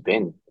experience, it's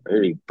been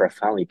really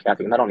profoundly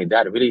Catholic. Not only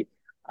that, really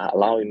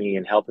allowing me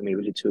and helping me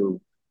really to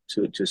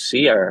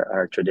see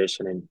our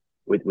tradition, and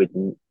with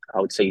I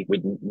would say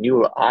with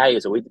new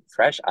eyes, or with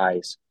fresh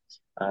eyes.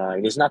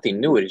 And it's nothing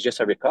new. It's just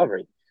a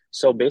recovery.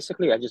 So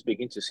basically, I just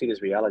begin to see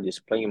this reality is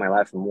playing in my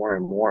life more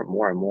and more and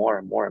more and more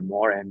and more and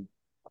more. And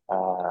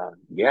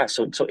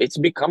so it's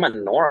become a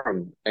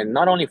norm, and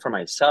not only for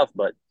myself,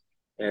 but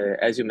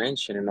as you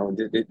mentioned,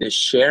 the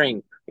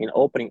sharing and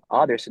opening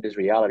others to this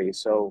reality.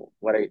 So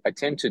what I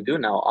tend to do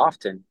now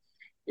often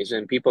is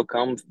when people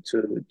come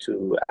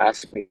to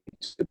ask me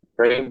to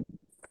pray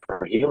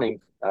for healing.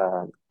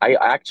 I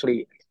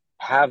actually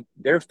have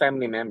their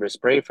family members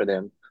pray for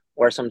them,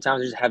 or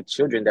sometimes I just have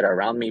children that are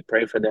around me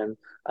pray for them.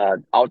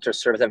 Altar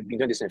service. I've been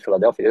doing this in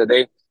Philadelphia. The other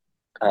day,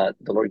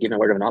 the Lord gave me a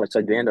word of knowledge. So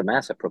at the end of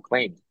Mass, I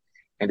proclaimed,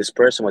 and this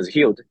person was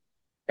healed.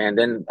 And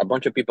then a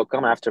bunch of people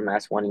come after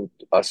Mass wanting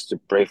us to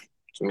pray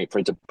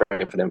to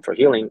pray for them for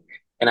healing.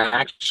 And I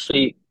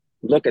actually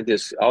look at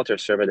this altar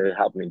server that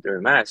helped me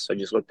during Mass. So I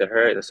just looked at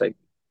her and it's like,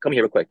 come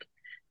here real quick.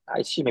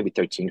 I see maybe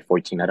 13,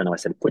 14, I don't know. I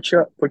said, put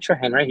your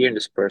hand right here in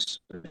this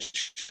person's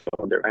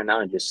shoulder right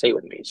now and just say it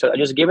with me. So I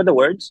just gave her the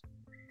words,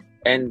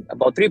 and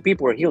about 3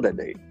 people were healed that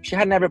day. She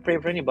had never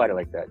prayed for anybody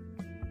like that.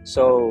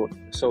 So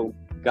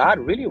God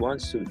really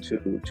wants to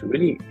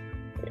really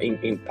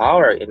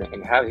empower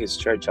and have his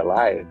church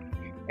alive.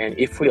 And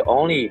if we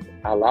only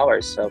allow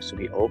ourselves to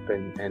be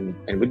open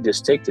and we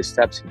just take the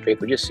steps in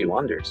faith, we just see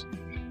wonders.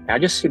 And I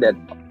just see that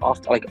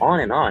like on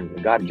and on,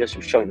 God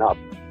just showing up,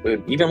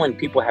 even when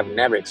people have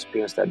never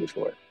experienced that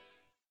before.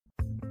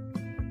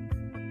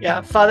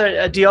 Yeah,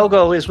 Father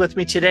Diogo is with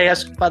me today.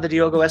 Father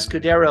Diogo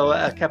Escudero,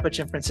 a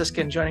Capuchin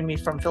Franciscan, joining me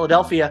from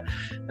Philadelphia.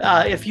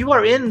 If you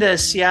are in the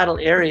Seattle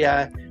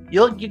area,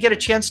 you get a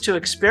chance to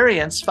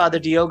experience Father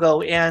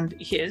Diogo and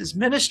his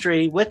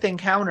ministry with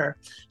Encounter.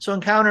 So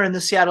Encounter in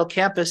the Seattle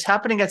campus,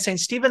 happening at St.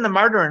 Stephen the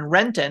Martyr in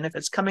Renton. If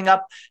it's coming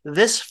up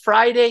this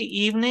Friday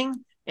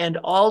evening and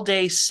all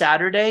day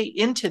Saturday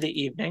into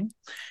the evening.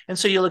 And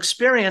so you'll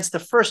experience the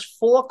first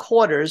 4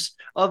 quarters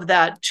of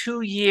that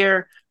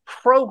 2-year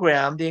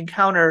program, the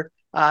Encounter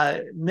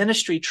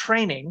ministry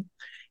training.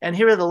 And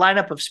here are the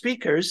lineup of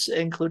speakers,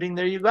 including,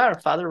 there you are,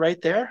 Father,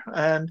 right there.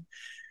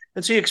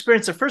 And so you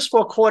experience the first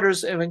 4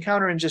 quarters of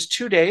Encounter in just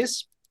 2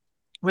 days,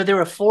 where there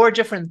are 4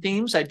 different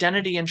themes: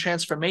 identity and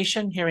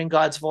transformation, hearing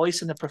God's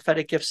voice and the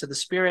prophetic gifts of the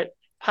Spirit,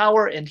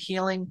 power and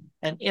healing,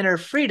 and inner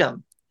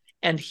freedom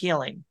and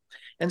healing.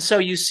 And so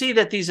you see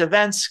that these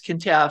events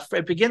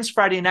it begins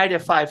Friday night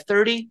at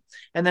 5:30,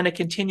 and then it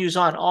continues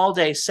on all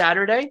day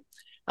Saturday,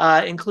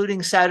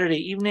 including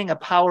Saturday evening, a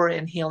power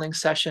and healing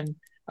session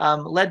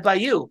led by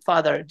you,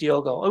 Father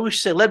Diogo. Or we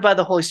should say led by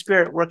the Holy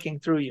Spirit working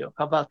through you.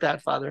 How about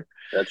that, Father?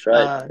 That's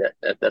right.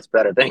 That's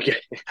better. Thank you.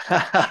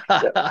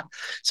 Yeah.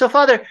 So,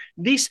 Father,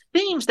 these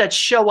themes that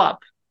show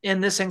up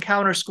in this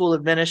Encounter School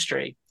of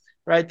Ministry,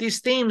 right? These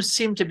themes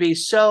seem to be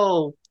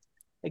so,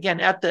 again,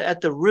 at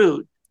the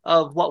root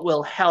of what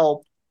will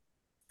help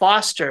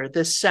foster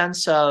this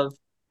sense of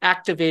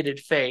activated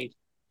faith.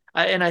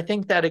 And I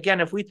think that,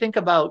 again, if we think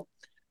about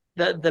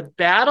the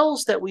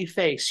battles that we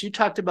face, you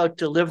talked about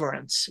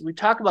deliverance. We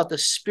talk about the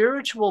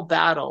spiritual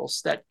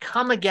battles that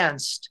come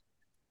against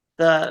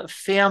the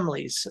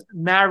families,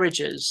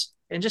 marriages,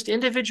 and just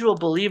individual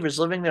believers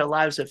living their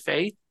lives of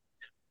faith.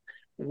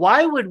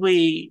 Why would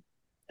we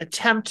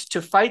attempt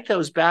to fight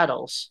those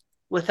battles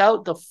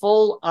without the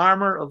full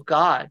armor of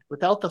God,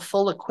 without the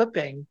full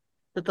equipping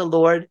that the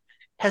Lord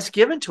has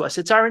given to us?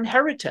 It's our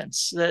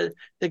inheritance, the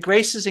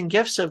graces and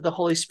gifts of the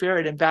Holy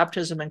Spirit in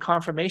baptism and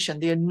confirmation,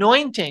 the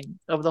anointing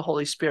of the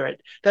Holy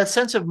Spirit, that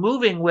sense of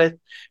moving with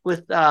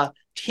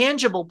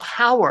tangible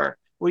power,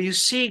 where you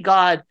see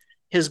God,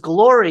 his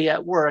glory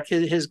at work,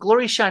 his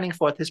glory shining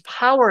forth, his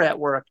power at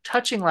work,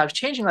 touching lives,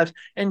 changing lives,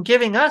 and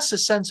giving us a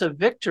sense of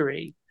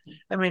victory.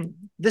 I mean,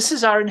 this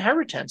is our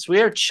inheritance.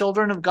 We are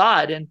children of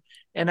God.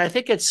 And I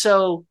think it's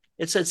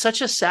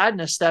such a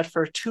sadness that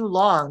for too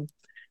long,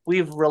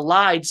 we've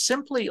relied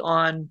simply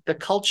on the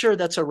culture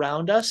that's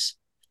around us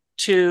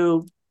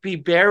to be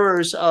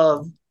bearers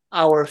of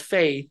our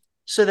faith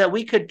so that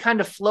we could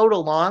kind of float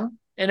along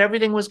and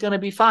everything was going to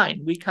be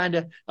fine. We kind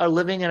of are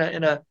living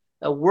in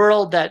a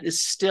world that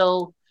is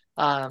still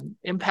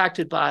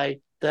impacted by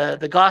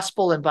the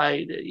gospel and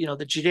by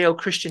the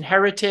Judeo-Christian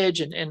heritage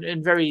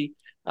and very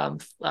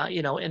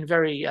in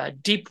very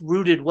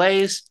deep-rooted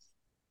ways.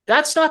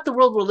 That's not the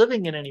world we're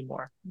living in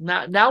anymore.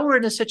 Now we're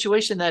in a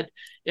situation that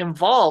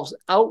involves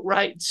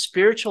outright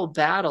spiritual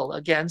battle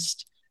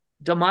against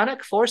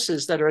demonic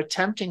forces that are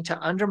attempting to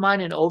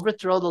undermine and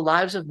overthrow the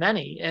lives of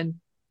many. And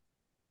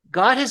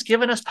God has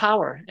given us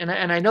power. And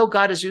I know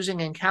God is using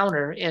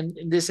Encounter in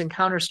this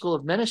Encounter School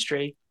of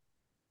Ministry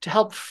to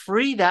help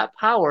free that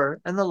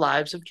power in the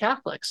lives of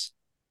Catholics.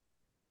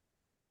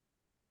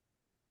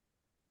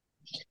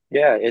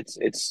 Yeah,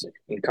 it's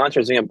Encounter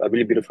is doing a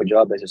really beautiful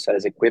job, as you said,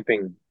 as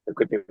equipping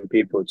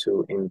people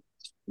to in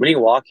really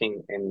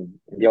walking in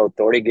the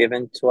authority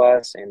given to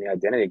us and the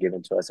identity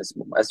given to us.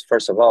 As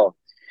first of all,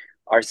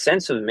 our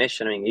sense of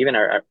mission, I mean, even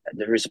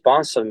the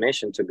response of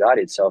mission to God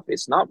itself,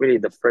 it's not really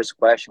the first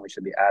question we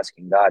should be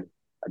asking God.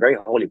 A very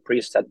holy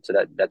priest said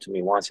that to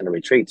me once in a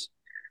retreat.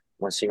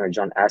 Monsignor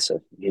John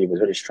Assef, he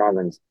was really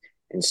strong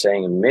in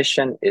saying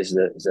mission is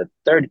the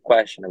third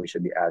question that we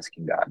should be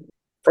asking God.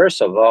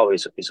 First of all,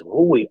 is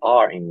who we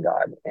are in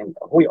God, and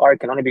who we are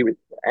can only be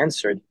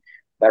answered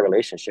by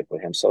relationship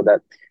with Him. So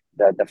that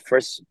the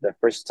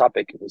first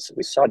topic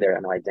we saw there,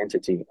 an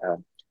identity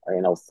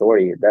and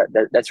authority,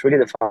 that's really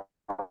the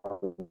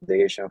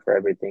foundation for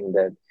everything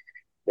that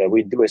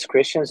we do as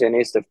Christians, and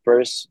it's the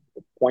first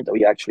point that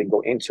we actually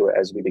go into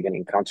as we begin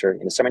encounter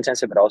in the summer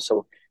intensive, but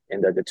also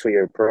in the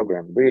 2-year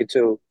program, really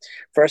to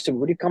first to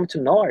really come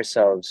to know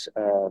ourselves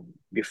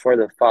before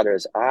the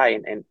Father's eye,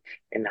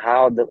 and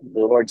how the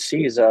Lord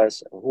sees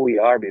us, who we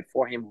are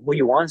before Him, who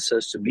He wants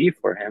us to be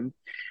for Him,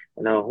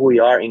 who we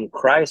are in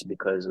Christ,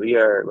 because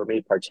we're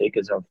made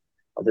partakers of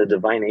the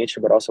divine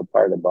nature, but also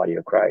part of the body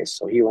of Christ.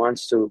 So He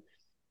wants to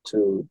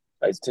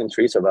as Tim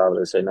Teresa about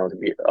it, say,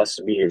 us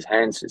to be His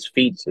hands, His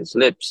feet, His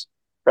lips,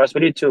 for us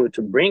really to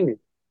bring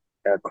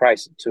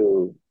Christ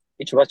to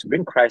each of us, to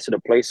bring Christ to the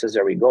places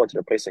that we go, to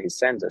the place that He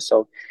sends us.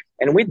 So,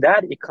 and with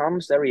that, it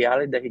comes the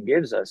reality that He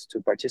gives us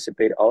to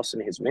participate also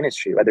in His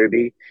ministry, whether it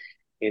be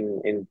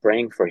in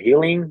praying for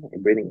healing,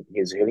 in bringing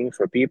His healing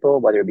for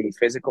people, whether it be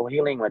physical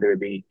healing, whether it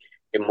be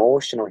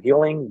emotional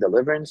healing,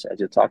 deliverance,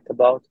 as you talked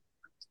about,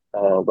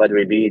 whether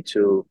it be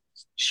to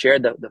share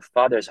the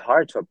Father's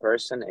heart to a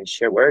person and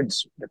share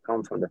words that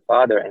come from the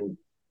Father.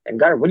 And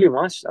God really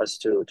wants us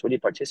to really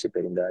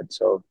participate in that.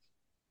 So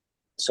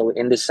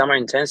in this summer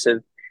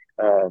intensive,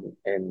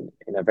 in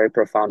a very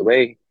profound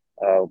way,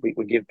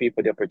 we give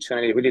people the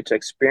opportunity really to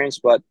experience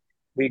what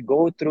we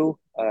go through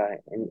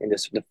in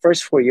the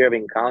first full year of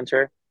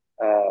encounter,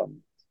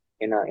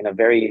 in a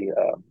very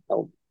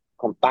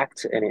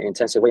compact and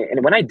intensive way.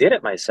 And when I did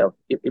it myself,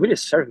 it really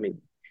served me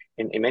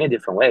in many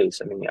different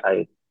ways. I mean,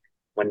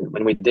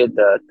 when we did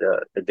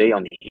the day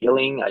on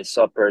healing, I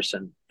saw a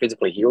person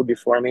physically healed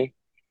before me.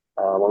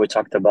 When we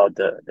talked about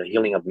the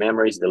healing of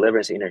memories,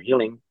 deliverance, inner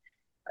healing,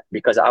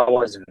 because I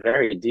was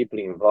very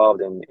deeply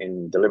involved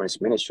in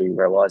deliverance ministry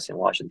where I was in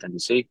Washington,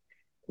 D.C.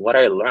 What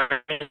I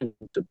learned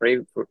to pray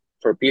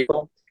for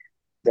people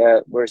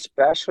that were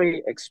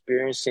especially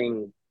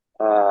experiencing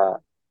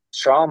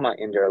trauma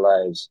in their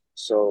lives.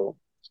 So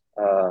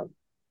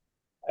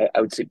I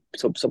would say,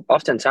 so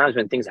oftentimes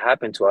when things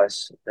happen to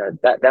us,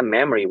 that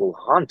memory will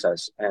haunt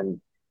us, and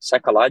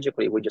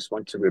psychologically we just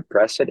want to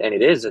repress it, and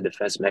it is a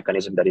defense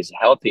mechanism that is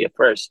healthy at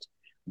first.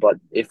 But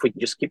if we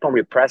just keep on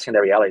repressing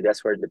the reality,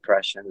 that's where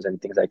depressions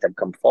and things like that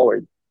come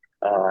forward.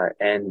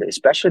 And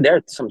especially there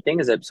are some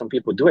things that some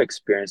people do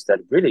experience that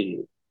really,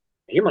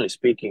 humanly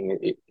speaking,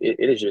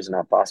 it is just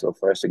not possible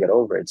for us to get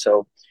over it.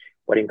 So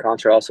what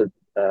Encounter also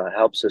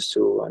helps us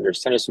to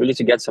understand is really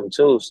to get some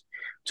tools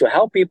to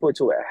help people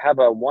to have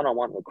a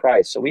one-on-one with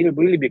Christ. So we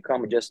really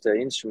become just the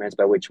instruments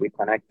by which we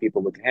connect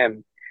people with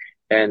Him.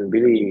 And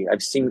really,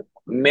 I've seen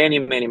many,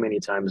 many, many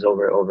times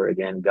over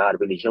again, God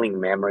really healing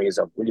memories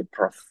of really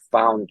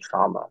profound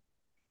trauma.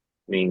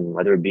 I mean,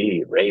 whether it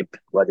be rape,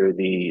 whether it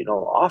be,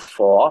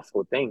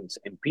 awful things.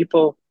 And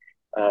people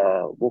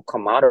will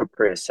come out of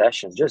prayer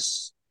sessions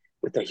just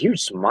with a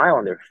huge smile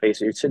on their face.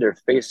 You see their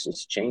face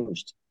is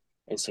changed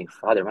and saying,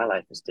 Father, my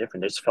life is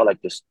different. I just felt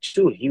like there's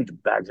 2 huge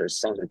bags of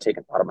sand were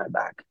taken out of my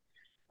back.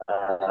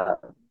 But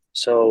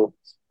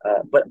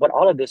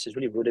all of this is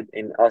really rooted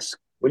in us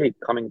really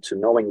coming to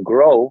know and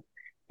grow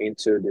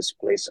into this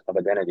place of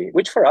identity,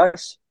 which for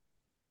us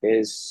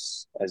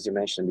is, as you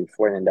mentioned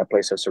before, in that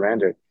place of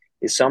surrender,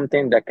 is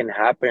something that can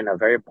happen in a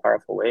very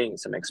powerful way in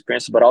some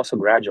experience, but also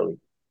gradually,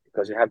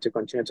 because we have to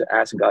continue to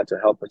ask God to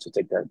help us to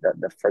take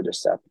that further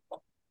step.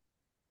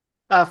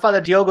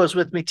 Father Diogo is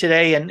with me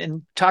today,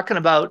 and talking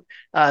about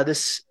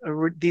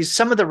these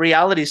some of the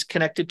realities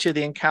connected to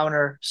the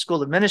Encounter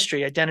School of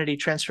Ministry: identity,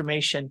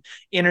 transformation,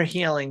 inner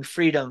healing,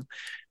 freedom.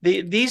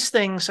 These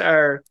things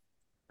are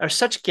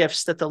such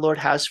gifts that the Lord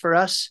has for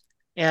us,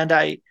 and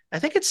I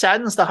think it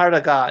saddens the heart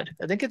of God.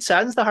 I think it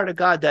saddens the heart of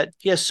God that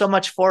He has so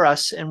much for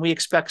us, and we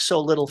expect so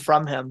little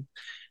from Him,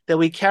 that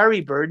we carry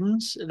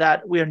burdens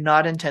that we are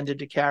not intended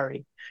to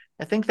carry.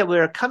 I think that we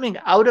are coming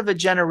out of a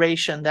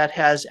generation that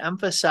has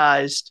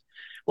emphasized.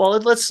 Well,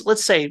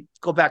 let's say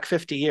go back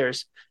 50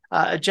 years.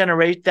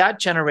 That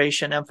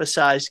generation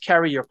emphasized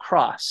carry your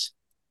cross,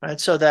 right?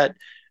 So that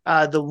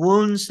the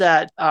wounds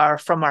that are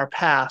from our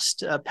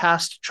past,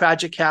 past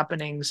tragic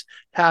happenings,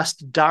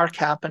 past dark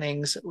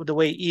happenings, the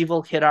way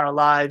evil hit our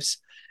lives,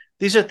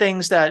 these are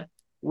things that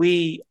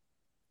we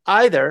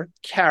either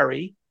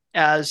carry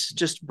as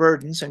just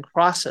burdens and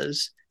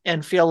crosses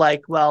and feel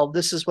like, well,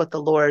 this is what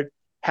the Lord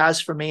has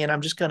for me, and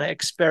I'm just going to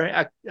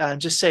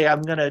just say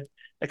I'm going to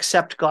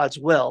accept God's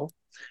will.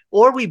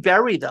 Or we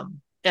bury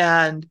them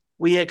and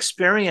we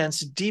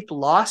experience deep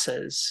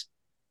losses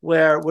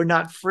where we're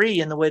not free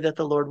in the way that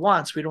the Lord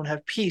wants. We don't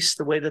have peace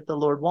the way that the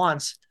Lord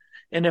wants.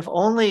 And if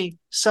only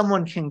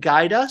someone can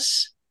guide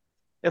us,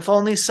 if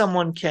only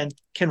someone can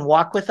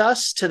walk with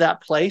us to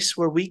that place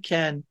where we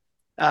can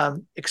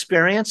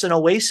experience an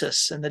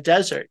oasis in the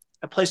desert,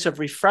 a place of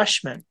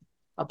refreshment,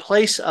 a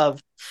place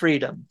of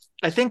freedom.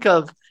 I think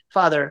of,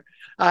 Father,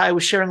 I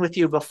was sharing with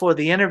you before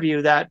the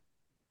interview that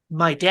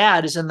my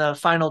dad is in the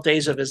final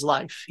days of his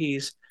life.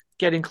 He's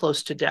getting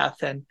close to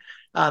death. And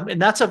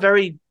that's a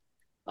very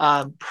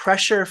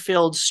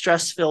pressure-filled,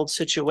 stress-filled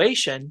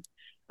situation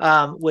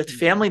with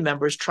family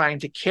members trying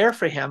to care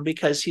for him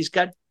because he's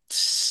got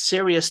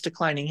serious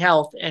declining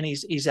health and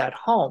he's at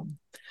home.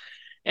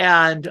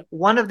 And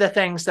one of the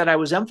things that I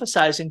was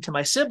emphasizing to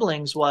my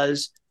siblings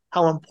was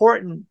how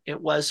important it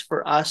was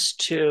for us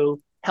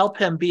to help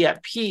him be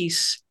at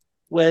peace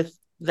with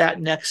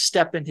that next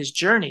step in his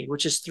journey,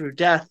 which is through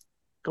death,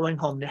 going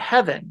home to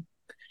heaven.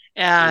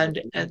 And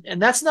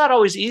that's not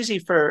always easy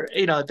for,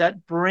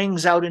 that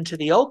brings out into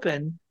the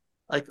open,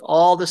 like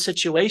all the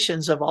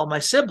situations of all my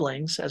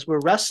siblings as we're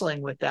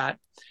wrestling with that.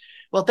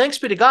 Well, thanks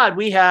be to God,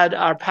 we had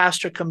our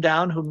pastor come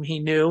down whom he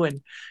knew,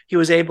 and he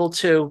was able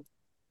to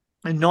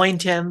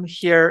anoint him,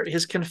 hear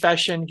his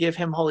confession, give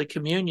him Holy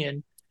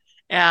Communion.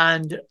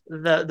 And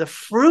the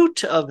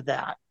fruit of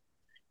that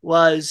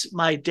was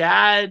my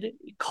dad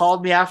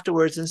called me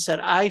afterwards and said,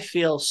 I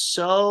feel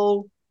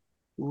so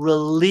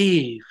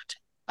relieved.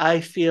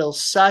 I feel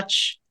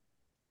such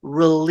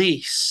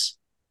release.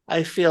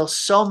 I feel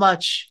so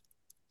much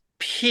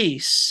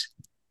peace.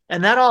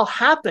 And that all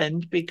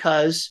happened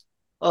because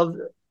of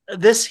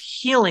this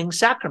healing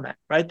sacrament,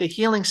 right? The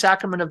healing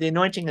sacrament of the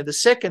anointing of the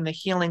sick and the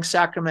healing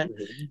sacrament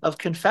of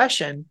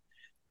confession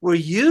were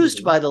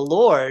used by the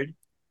Lord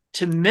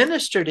to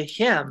minister to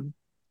him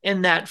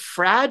in that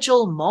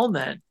fragile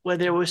moment where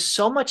there was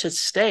so much at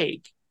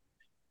stake,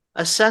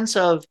 a sense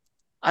of,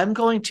 I'm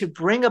going to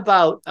bring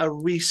about a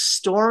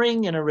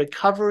restoring and a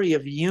recovery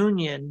of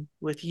union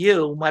with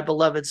you, my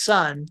beloved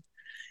son,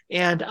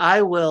 and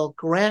I will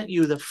grant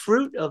you the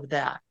fruit of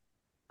that,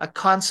 a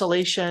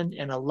consolation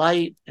and a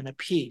light and a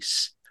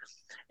peace.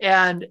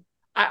 And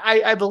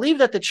I believe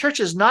that the church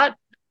does not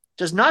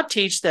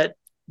teach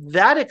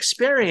that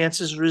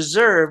experience is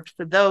reserved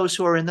for those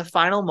who are in the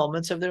final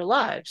moments of their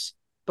lives,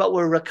 but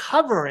we're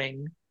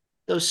recovering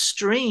those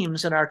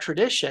streams in our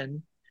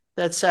tradition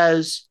that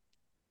says,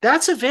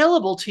 that's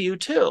available to you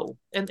too.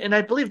 And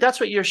I believe that's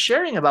what you're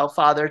sharing about,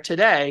 Father,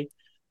 today,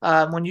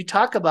 when you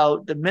talk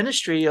about the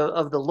ministry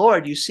of the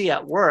Lord you see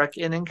at work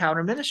in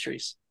Encounter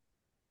Ministries.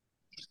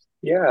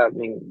 Yeah,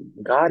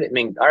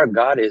 our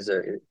God is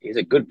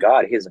a good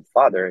God. He's a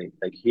father.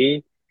 Like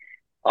he,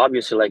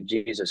 obviously, like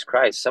Jesus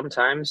Christ,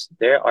 sometimes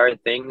there are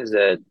things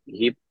that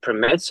he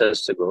permits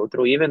us to go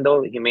through, even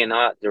though he may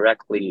not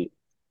directly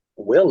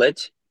will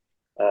it.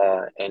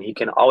 And he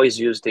can always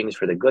use things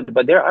for the good.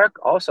 But there are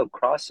also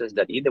crosses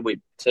that either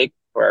we take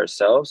for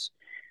ourselves,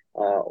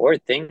 or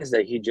things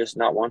that he just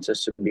not wants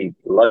us to be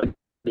lugging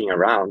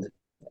around,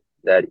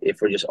 that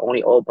if we're just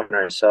only open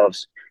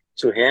ourselves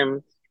to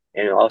him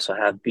and also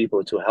have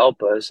people to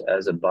help us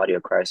as a body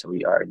of Christ that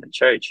we are in the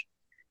church,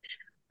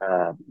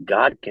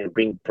 God can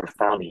bring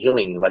profound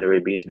healing, whether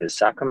it be the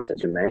sacrament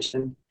that you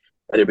mentioned,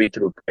 whether it be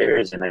through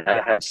prayers. And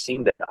I have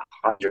seen that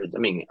hundreds.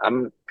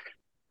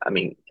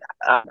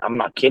 I'm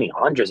not kidding.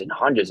 Hundreds and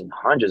hundreds and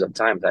hundreds of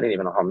times. I didn't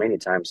even know how many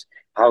times,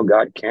 how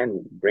God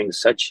can bring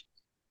such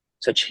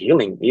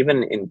healing,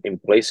 even in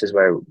places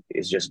where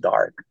it's just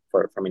dark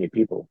for many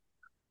people.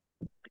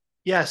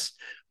 Yes.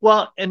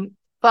 Well, and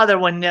Father,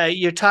 when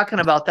you're talking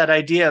about that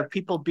idea of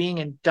people being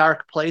in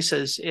dark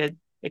places, it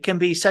can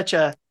be such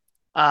an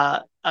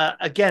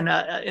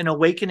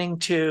awakening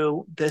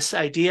to this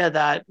idea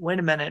that, wait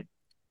a minute,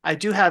 I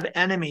do have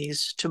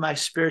enemies to my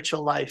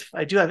spiritual life.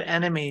 I do have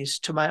enemies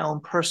to my own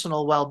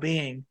personal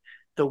well-being.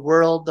 The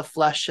world, the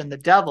flesh, and the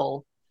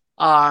devil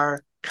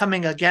are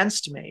coming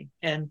against me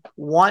and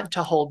want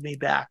to hold me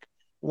back,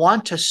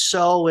 want to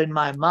sow in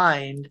my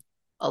mind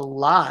a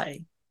lie,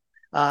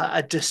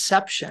 a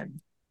deception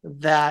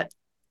that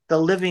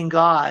the living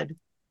God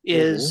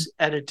is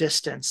at a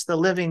distance. The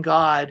living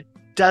God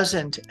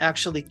doesn't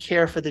actually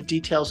care for the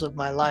details of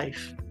my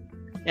life.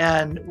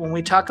 And when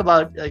we talk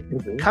about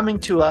coming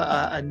to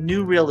a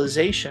new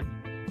realization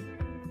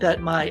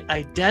that my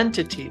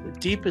identity, the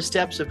deepest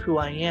depths of who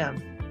I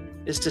am,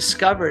 is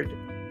discovered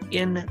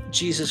in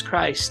Jesus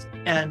Christ,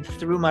 and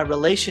through my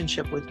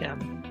relationship with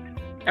him,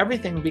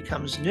 everything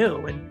becomes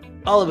new. And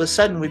all of a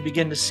sudden we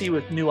begin to see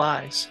with new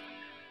eyes.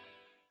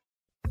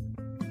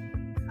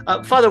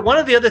 Father, one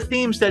of the other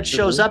themes that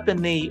shows up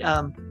in the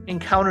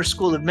Encounter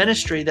School of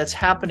Ministry that's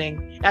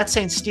happening at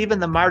St. Stephen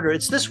the Martyr,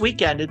 it's this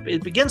weekend.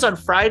 It begins on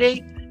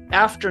Friday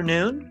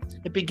afternoon.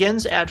 It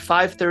begins at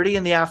 5:30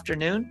 in the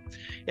afternoon.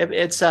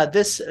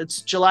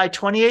 It's July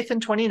 28th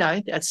and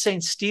 29th at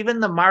St. Stephen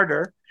the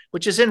Martyr,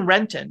 which is in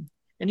Renton.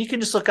 And you can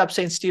just look up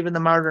St. Stephen the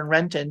Martyr in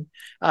Renton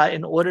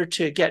in order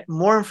to get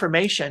more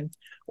information.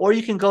 Or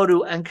you can go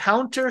to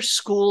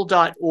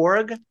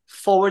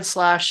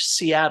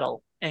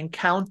encounterschool.org/Seattle.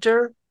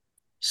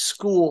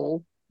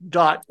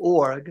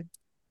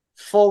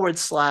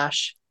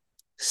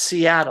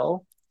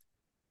 encounterschool.org/Seattle.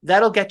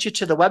 That'll get you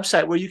to the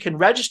website where you can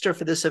register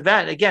for this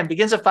event. Again,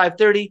 begins at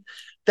 5:30.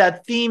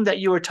 That theme that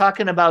you were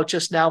talking about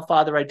just now,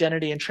 Father,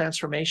 identity and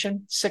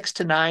transformation, 6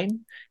 to 9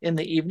 in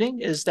the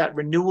evening, is that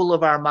renewal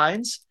of our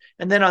minds.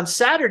 And then on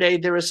Saturday,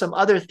 there are some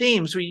other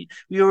themes. We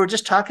were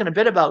just talking a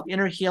bit about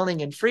inner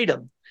healing and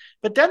freedom.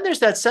 But then there's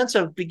that sense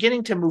of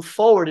beginning to move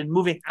forward and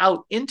moving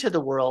out into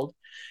the world.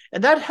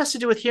 And that has to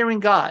do with hearing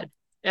God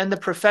and the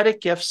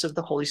prophetic gifts of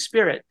the Holy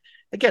Spirit.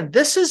 Again,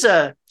 this is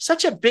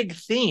such a big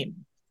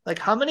theme. Like,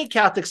 how many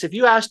Catholics, if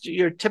you asked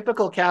your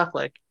typical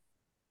Catholic,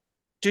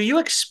 do you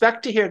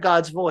expect to hear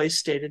God's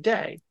voice day to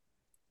day?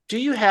 Do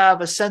you have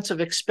a sense of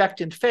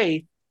expectant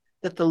faith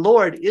that the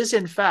Lord is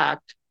in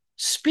fact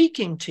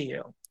speaking to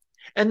you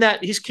and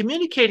that he's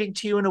communicating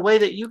to you in a way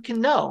that you can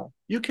know?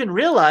 you can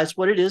realize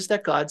what it is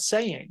that God's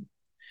saying.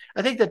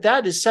 I think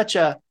that is such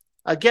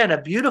again,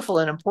 a beautiful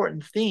and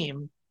important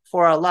theme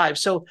for our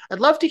lives. So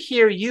I'd love to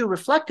hear you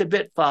reflect a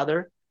bit,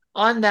 Father,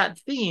 on that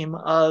theme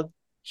of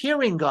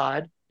hearing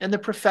God and the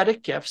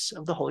prophetic gifts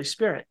of the Holy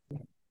Spirit.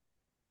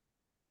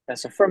 Yeah,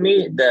 so for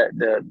me,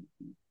 the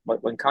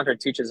when Counter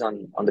teaches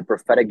on the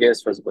prophetic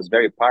gifts was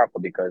very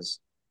powerful because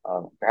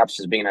perhaps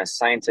just being a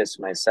scientist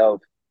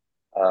myself,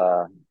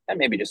 uh, and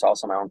maybe just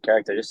also my own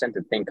character, just tend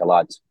to think a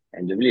lot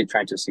and really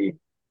trying to see,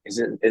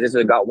 is this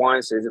what God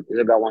wants? Is it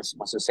what God wants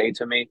to say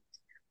to me?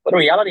 But the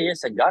reality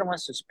is that God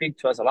wants to speak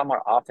to us a lot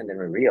more often than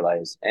we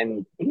realize.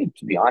 And really,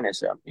 to be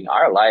honest, in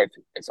our life,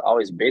 it's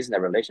always based in a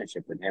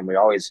relationship with Him. We're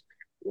always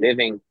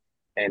living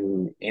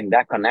in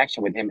that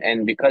connection with Him.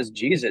 And because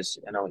Jesus,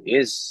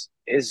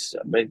 is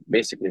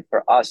basically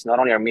for us not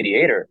only our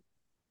mediator,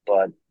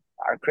 but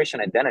our Christian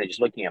identity. Just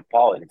looking at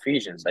Paul in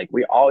Ephesians, like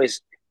we're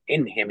always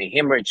in Him. In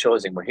Him we're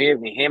chosen. We're here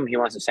in Him. He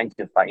wants to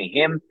sanctify. In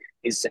Him,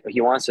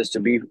 He wants us to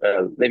be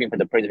living for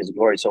the praise of His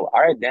glory. So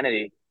our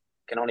identity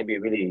can only be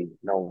really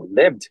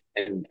lived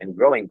and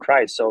grow in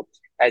Christ. So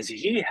as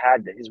He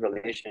had his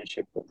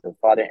relationship with the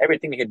Father,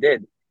 everything He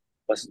did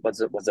was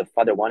the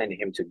Father wanted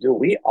Him to do.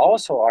 We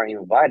also are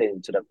invited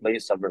into the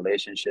place of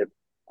relationship,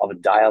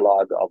 of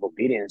dialogue, of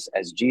obedience,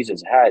 as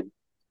Jesus had.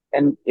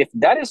 And if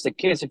that is the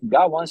case, if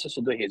God wants us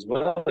to do His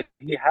will,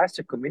 He has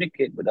to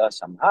communicate with us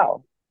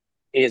somehow.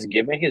 He has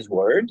given His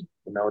word.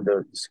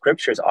 The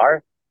scriptures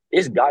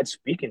is God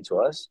speaking to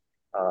us?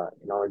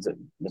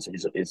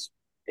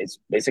 It's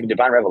basic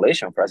divine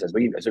revelation for us as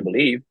we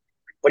believe.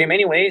 But in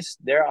many ways,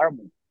 there are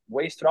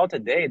ways throughout the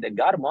day that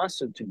God wants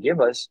to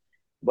give us,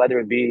 whether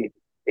it be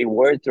a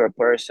word to a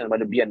person,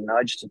 whether it be a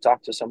nudge to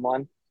talk to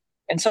someone.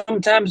 And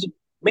sometimes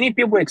many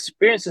people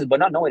experience this, but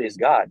not know it is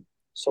God.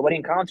 So what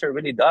Encounter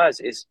really does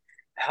is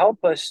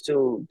help us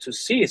to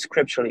see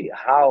scripturally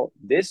how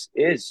this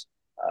is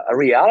a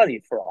reality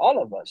for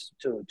all of us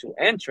to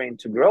enter and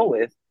to grow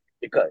with,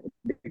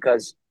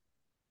 because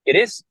it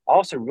is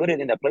also rooted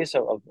in the place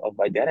of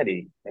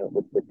identity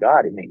with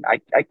God. I mean,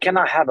 I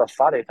cannot have a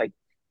father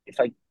if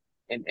I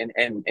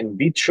and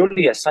be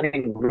truly a son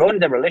and grow in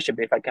the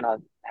relationship if I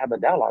cannot have a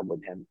dialogue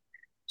with Him.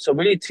 So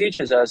really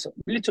teaches us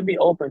really to be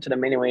open to the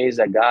many ways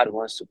that God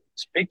wants to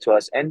speak to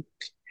us. And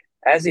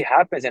as it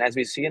happens, and as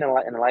we see in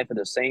the life of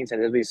the saints,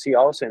 and as we see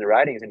also in the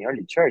writings in the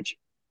early church,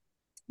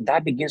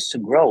 that begins to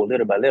grow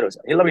little by little.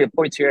 Hilary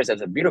Poitiers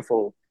has a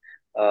beautiful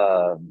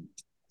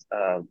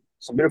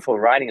some beautiful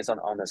writings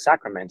on the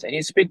sacraments, and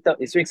he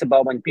speaks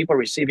about when people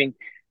receiving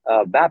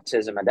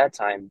baptism at that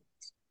time.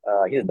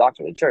 He's a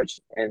doctor of the church,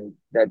 and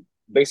that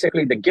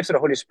basically the gifts of the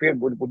Holy Spirit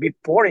would be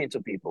poured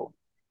into people,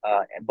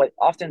 but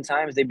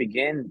oftentimes they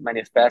begin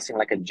manifesting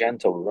like a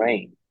gentle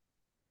rain.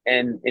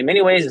 And in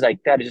many ways, it's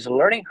like that. It's just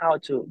learning how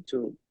to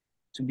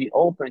be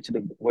open to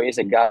the ways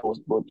that God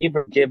will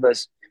either give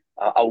us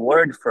a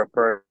word for a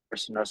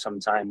person, or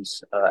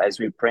sometimes as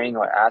we're praying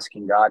or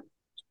asking God,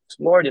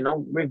 Lord,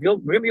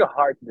 reveal your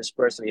heart to this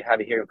person you have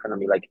here in front of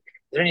me. Like,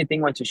 is there anything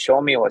you want to show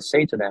me or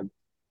say to them?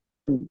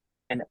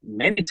 And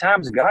many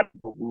times God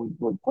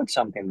will put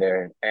something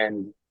there.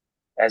 And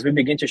as we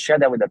begin to share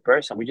that with the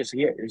person, we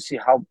see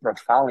how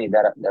profoundly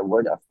that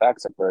word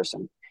affects a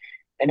person.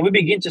 And we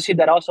begin to see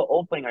that also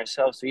opening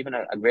ourselves to even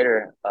a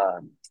greater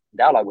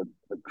dialogue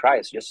with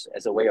Christ, just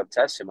as a way of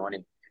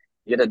testimony.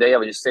 The other day, I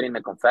was just sitting in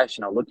the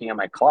confessional looking at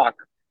my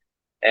clock,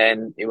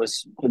 and it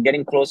was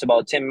getting close,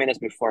 about 10 minutes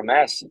before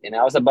Mass. And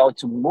I was about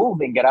to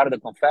move and get out of the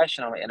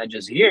confessional, and I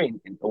just hear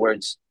the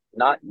words,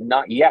 not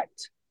yet.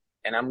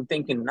 And I'm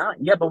thinking, not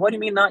yet? But what do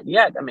you mean, not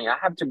yet? I mean, I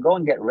have to go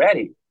and get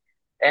ready.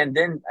 And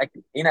then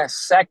in a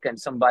second,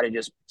 somebody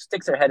just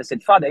sticks their head and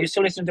said, Father, are you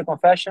still listening to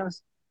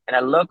confessions? And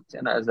I looked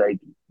and I was like,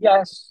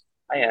 yes,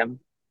 I am.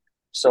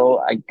 So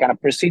I kind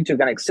of proceed to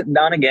kind of sit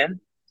down again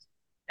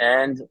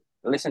and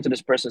listen to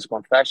this person's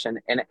confession.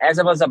 And as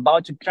I was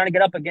about to try to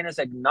get up again, it's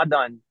like, not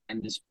done.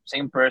 And this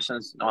same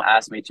person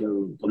asked me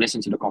to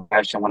listen to the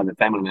confession of one of the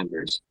family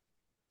members.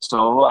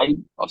 So I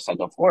was like,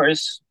 of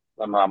course,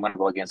 I'm going to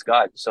go against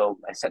God. So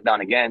I sat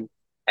down again.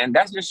 And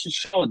that's just to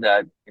show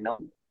that,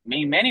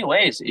 in many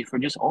ways, if we're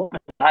just open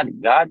to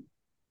God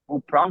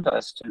will prompt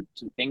us to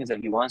things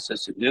that He wants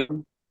us to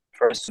do,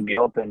 for us to be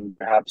open,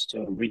 perhaps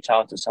to reach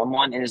out to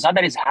someone. And it's not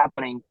that it's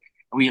happening,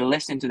 we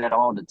listen to that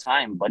all the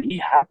time, but it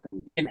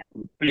happens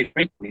pretty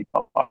frequently.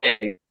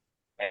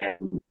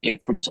 And if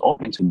we're just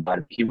open to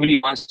God, He really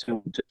wants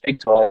to speak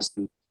to us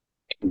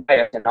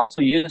and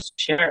also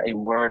share a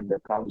word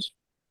that comes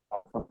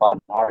from our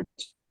heart.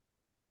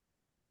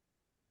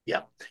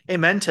 Yeah.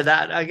 Amen to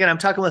that. Again, I'm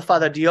talking with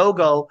Father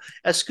Diogo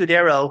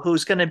Escudero,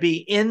 who's going to be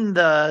in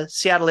the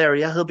Seattle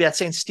area. He'll be at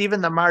St.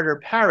 Stephen the Martyr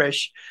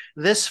Parish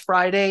this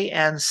Friday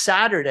and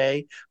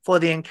Saturday for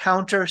the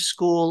Encounter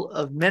School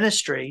of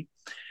Ministry.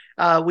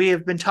 We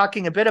have been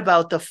talking a bit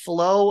about the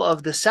flow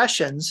of the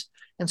sessions.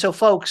 And so,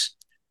 folks,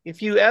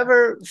 if you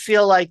ever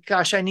feel like,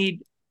 gosh, I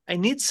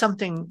need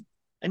something,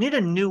 I need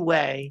a new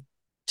way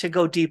to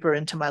go deeper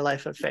into my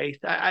life of faith.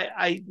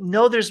 I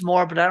know there's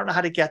more, but I don't know how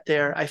to get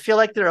there. I feel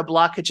like there are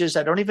blockages.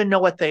 I don't even know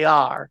what they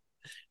are.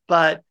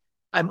 but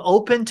I'm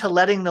open to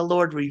letting the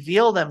Lord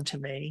reveal them to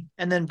me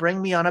and then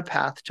bring me on a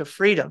path to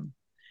freedom.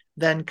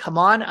 Then come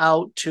on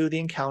out to the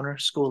Encounter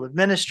School of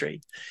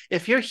Ministry.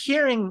 If you're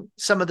hearing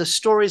some of the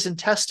stories and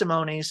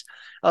testimonies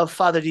of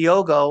Father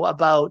Diogo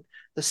about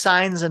the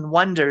signs and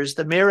wonders,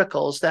 the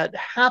miracles that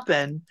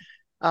happen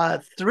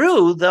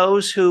through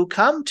those who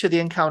come to the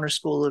Encounter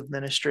School of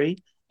Ministry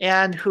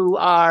and who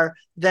are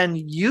then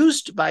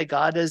used by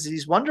God as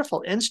these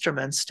wonderful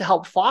instruments to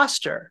help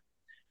foster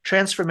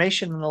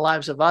transformation in the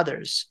lives of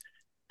others,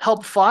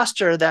 help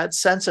foster that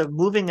sense of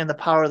moving in the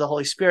power of the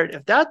Holy Spirit.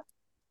 If that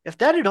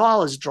at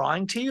all is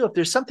drawing to you, if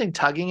there's something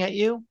tugging at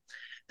you,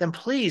 then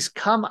please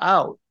come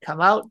out.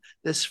 Come out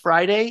this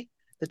Friday,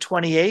 the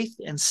 28th,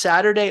 and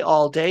Saturday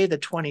all day, the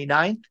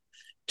 29th,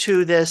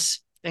 to this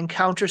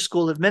Encounter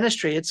School of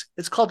Ministry.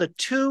 It's called a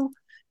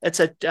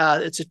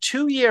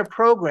 2-year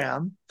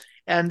program,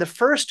 and the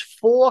first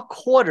 4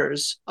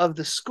 quarters of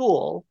the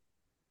school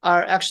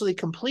are actually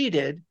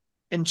completed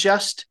in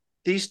just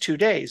these 2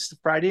 days, the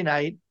Friday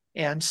night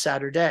and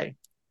Saturday.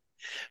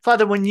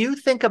 Father, when you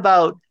think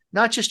about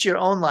not just your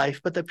own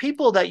life, but the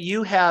people that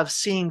you have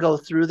seen go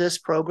through this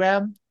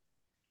program,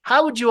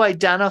 how would you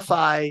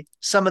identify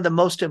some of the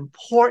most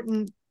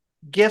important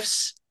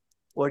gifts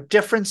or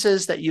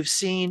differences that you've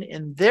seen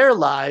in their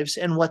lives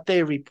and what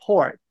they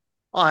report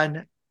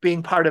on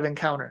being part of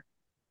Encounter?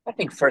 I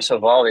think first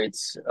of all,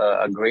 it's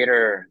a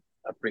greater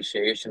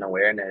appreciation,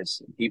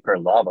 awareness, deeper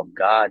love of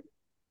God.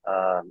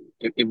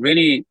 It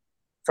really,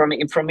 for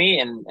me,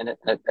 and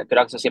I could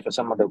also say for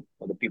some of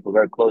the people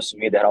very close to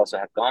me that also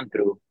have gone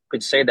through,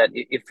 could say that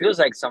it feels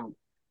like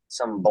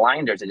some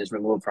blinders are just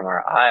removed from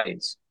our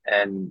eyes,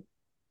 and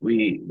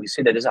we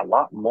see that there's a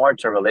lot more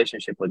to a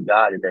relationship with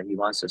God that He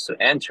wants us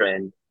to enter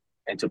in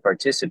and to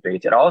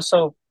participate. And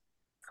also,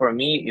 for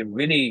me, it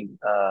really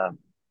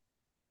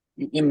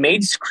it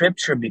made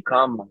Scripture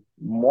become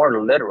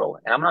more literal.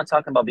 And I'm not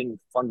talking about being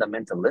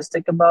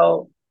fundamentalistic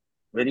about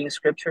reading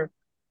Scripture,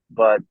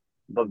 but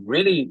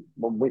really,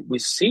 when we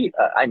see,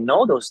 I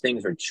know those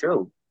things are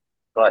true,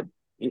 but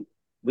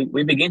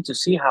we begin to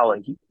see how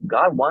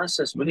God wants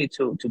us really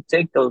to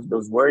take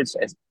those words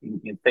as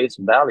in face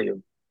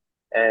value,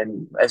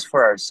 and as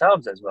for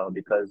ourselves as well,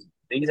 because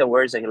these are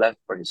words that He left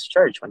for His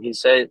church. When He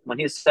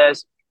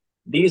says,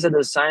 "These are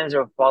the signs that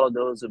will follow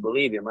those who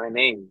believe in My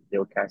name. They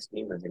will cast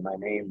demons in My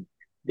name.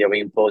 They will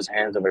impose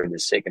hands over the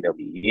sick, and they'll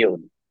be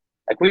healed."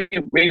 Like we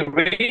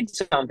read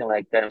something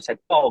like that, and it's like,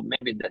 oh,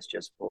 maybe that's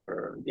just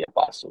for the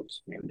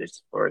apostles, maybe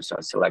that's for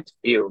a select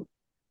few.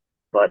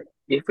 But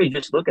if we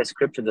just look at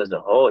Scripture as a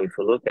whole, if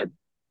we look at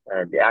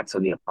the Acts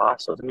of the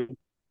Apostles, I mean,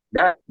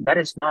 that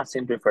is not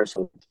simply for a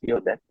select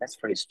few. That's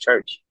for His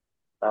church,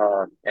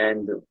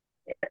 and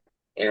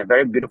in a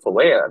very beautiful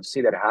way, I've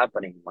seen that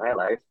happening in my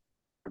life.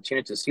 I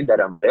continue to see that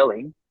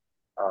unveiling,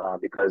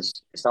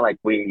 because it's not like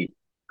we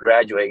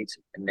graduate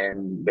and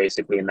then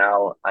basically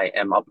now I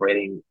am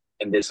operating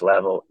in this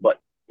level, but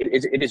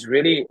it is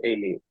really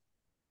a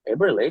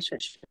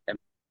relationship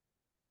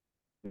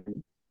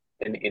in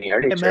the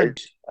early Amen.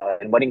 church,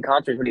 and what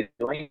Encounter is really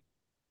doing,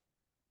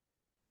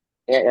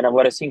 and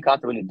what I see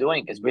Encounter really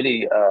doing is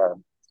really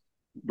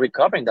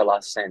recovering the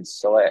lost sense.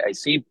 So I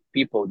see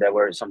people that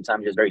were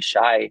sometimes just very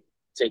shy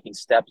taking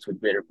steps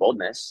with greater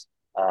boldness.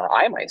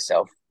 I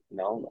myself,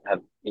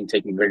 have been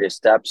taking greater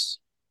steps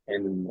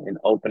in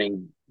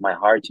opening my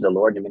heart to the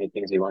Lord and many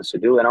things He wants to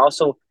do. And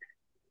also,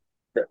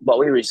 what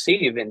we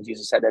receive, and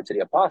Jesus said that to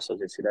the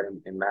apostles. You see that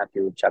in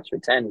Matthew chapter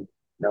 10,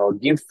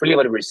 give freely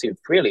what you receive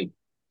freely.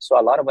 So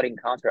a lot of what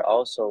Encounter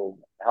also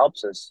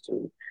helps us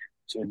to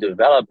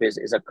develop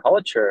is a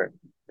culture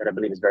that I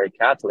believe is very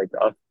Catholic,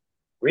 of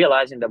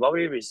realizing that what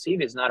we receive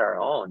is not our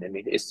own. I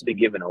mean, it's to be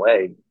given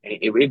away. And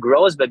it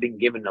grows by being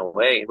given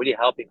away, and really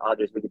helping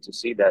others really to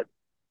see that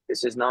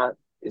this is not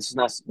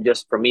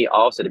just for me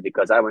also,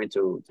 because I went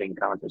to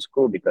Encounter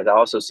school, because I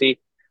also see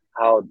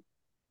how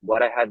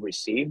what I had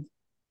received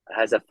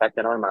has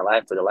affected on my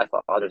life to the life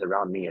of others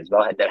around me as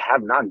well that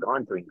have not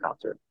gone through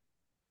Encounter.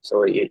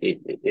 So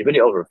it really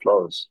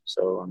overflows.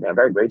 So I'm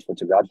very grateful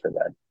to God for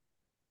that.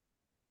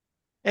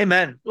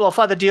 Amen. Well,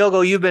 Father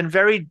Diogo, you've been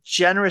very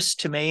generous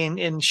to me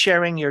in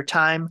sharing your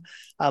time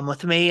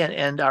with me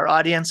and our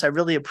audience. I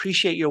really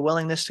appreciate your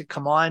willingness to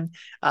come on,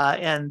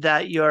 and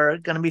that you're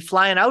going to be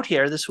flying out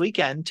here this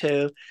weekend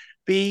to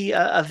be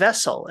a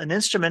vessel, an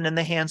instrument in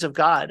the hands of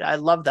God. I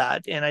love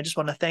that. And I just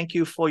want to thank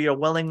you for your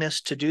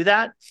willingness to do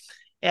that.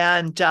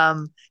 And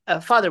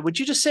Father, would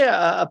you just say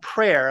a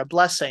prayer, a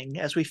blessing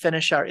as we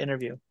finish our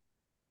interview?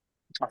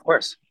 Of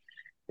course.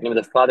 In the name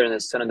of the Father, and the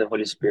Son, and the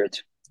Holy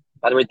Spirit.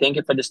 Father, we thank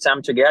You for this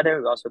time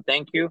together. We also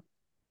thank You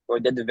for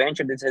the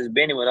adventure this has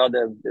been with all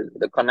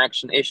the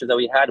connection issues that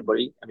we had. But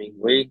I mean,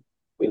 we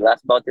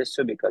laugh about this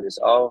too, because it's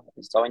all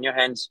in Your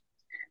hands.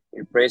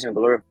 We praise and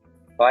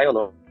glorify You,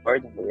 Lord.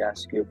 We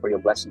ask You for Your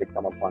blessing to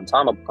come upon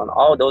Tom, upon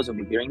all those who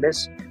will be hearing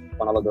this,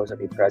 upon all of those who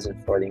will be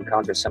present for the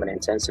Encounter Summit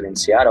Intensive in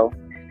Seattle.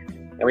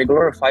 And we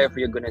glorify You for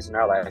Your goodness in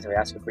our lives. And we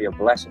ask You for Your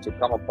blessing to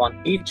come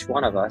upon each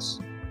one of us,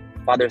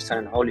 Father, Son,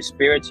 and Holy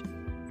Spirit.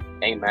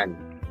 Amen.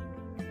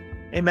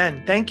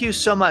 Amen. Thank you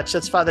so much.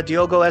 That's Father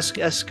Diogo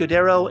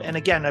Escudero. And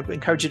again, I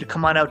encourage you to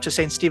come on out to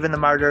St. Stephen the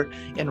Martyr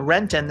in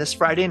Renton this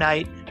Friday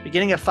night.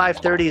 Beginning at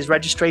 5:30 is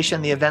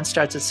registration. The event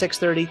starts at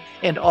 6:30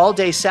 and all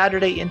day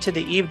Saturday into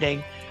the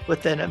evening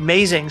with an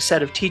amazing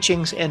set of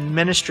teachings and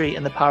ministry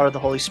in the power of the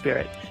Holy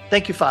Spirit.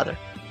 Thank you, Father.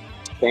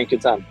 Thank you,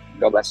 Tom.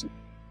 God bless you.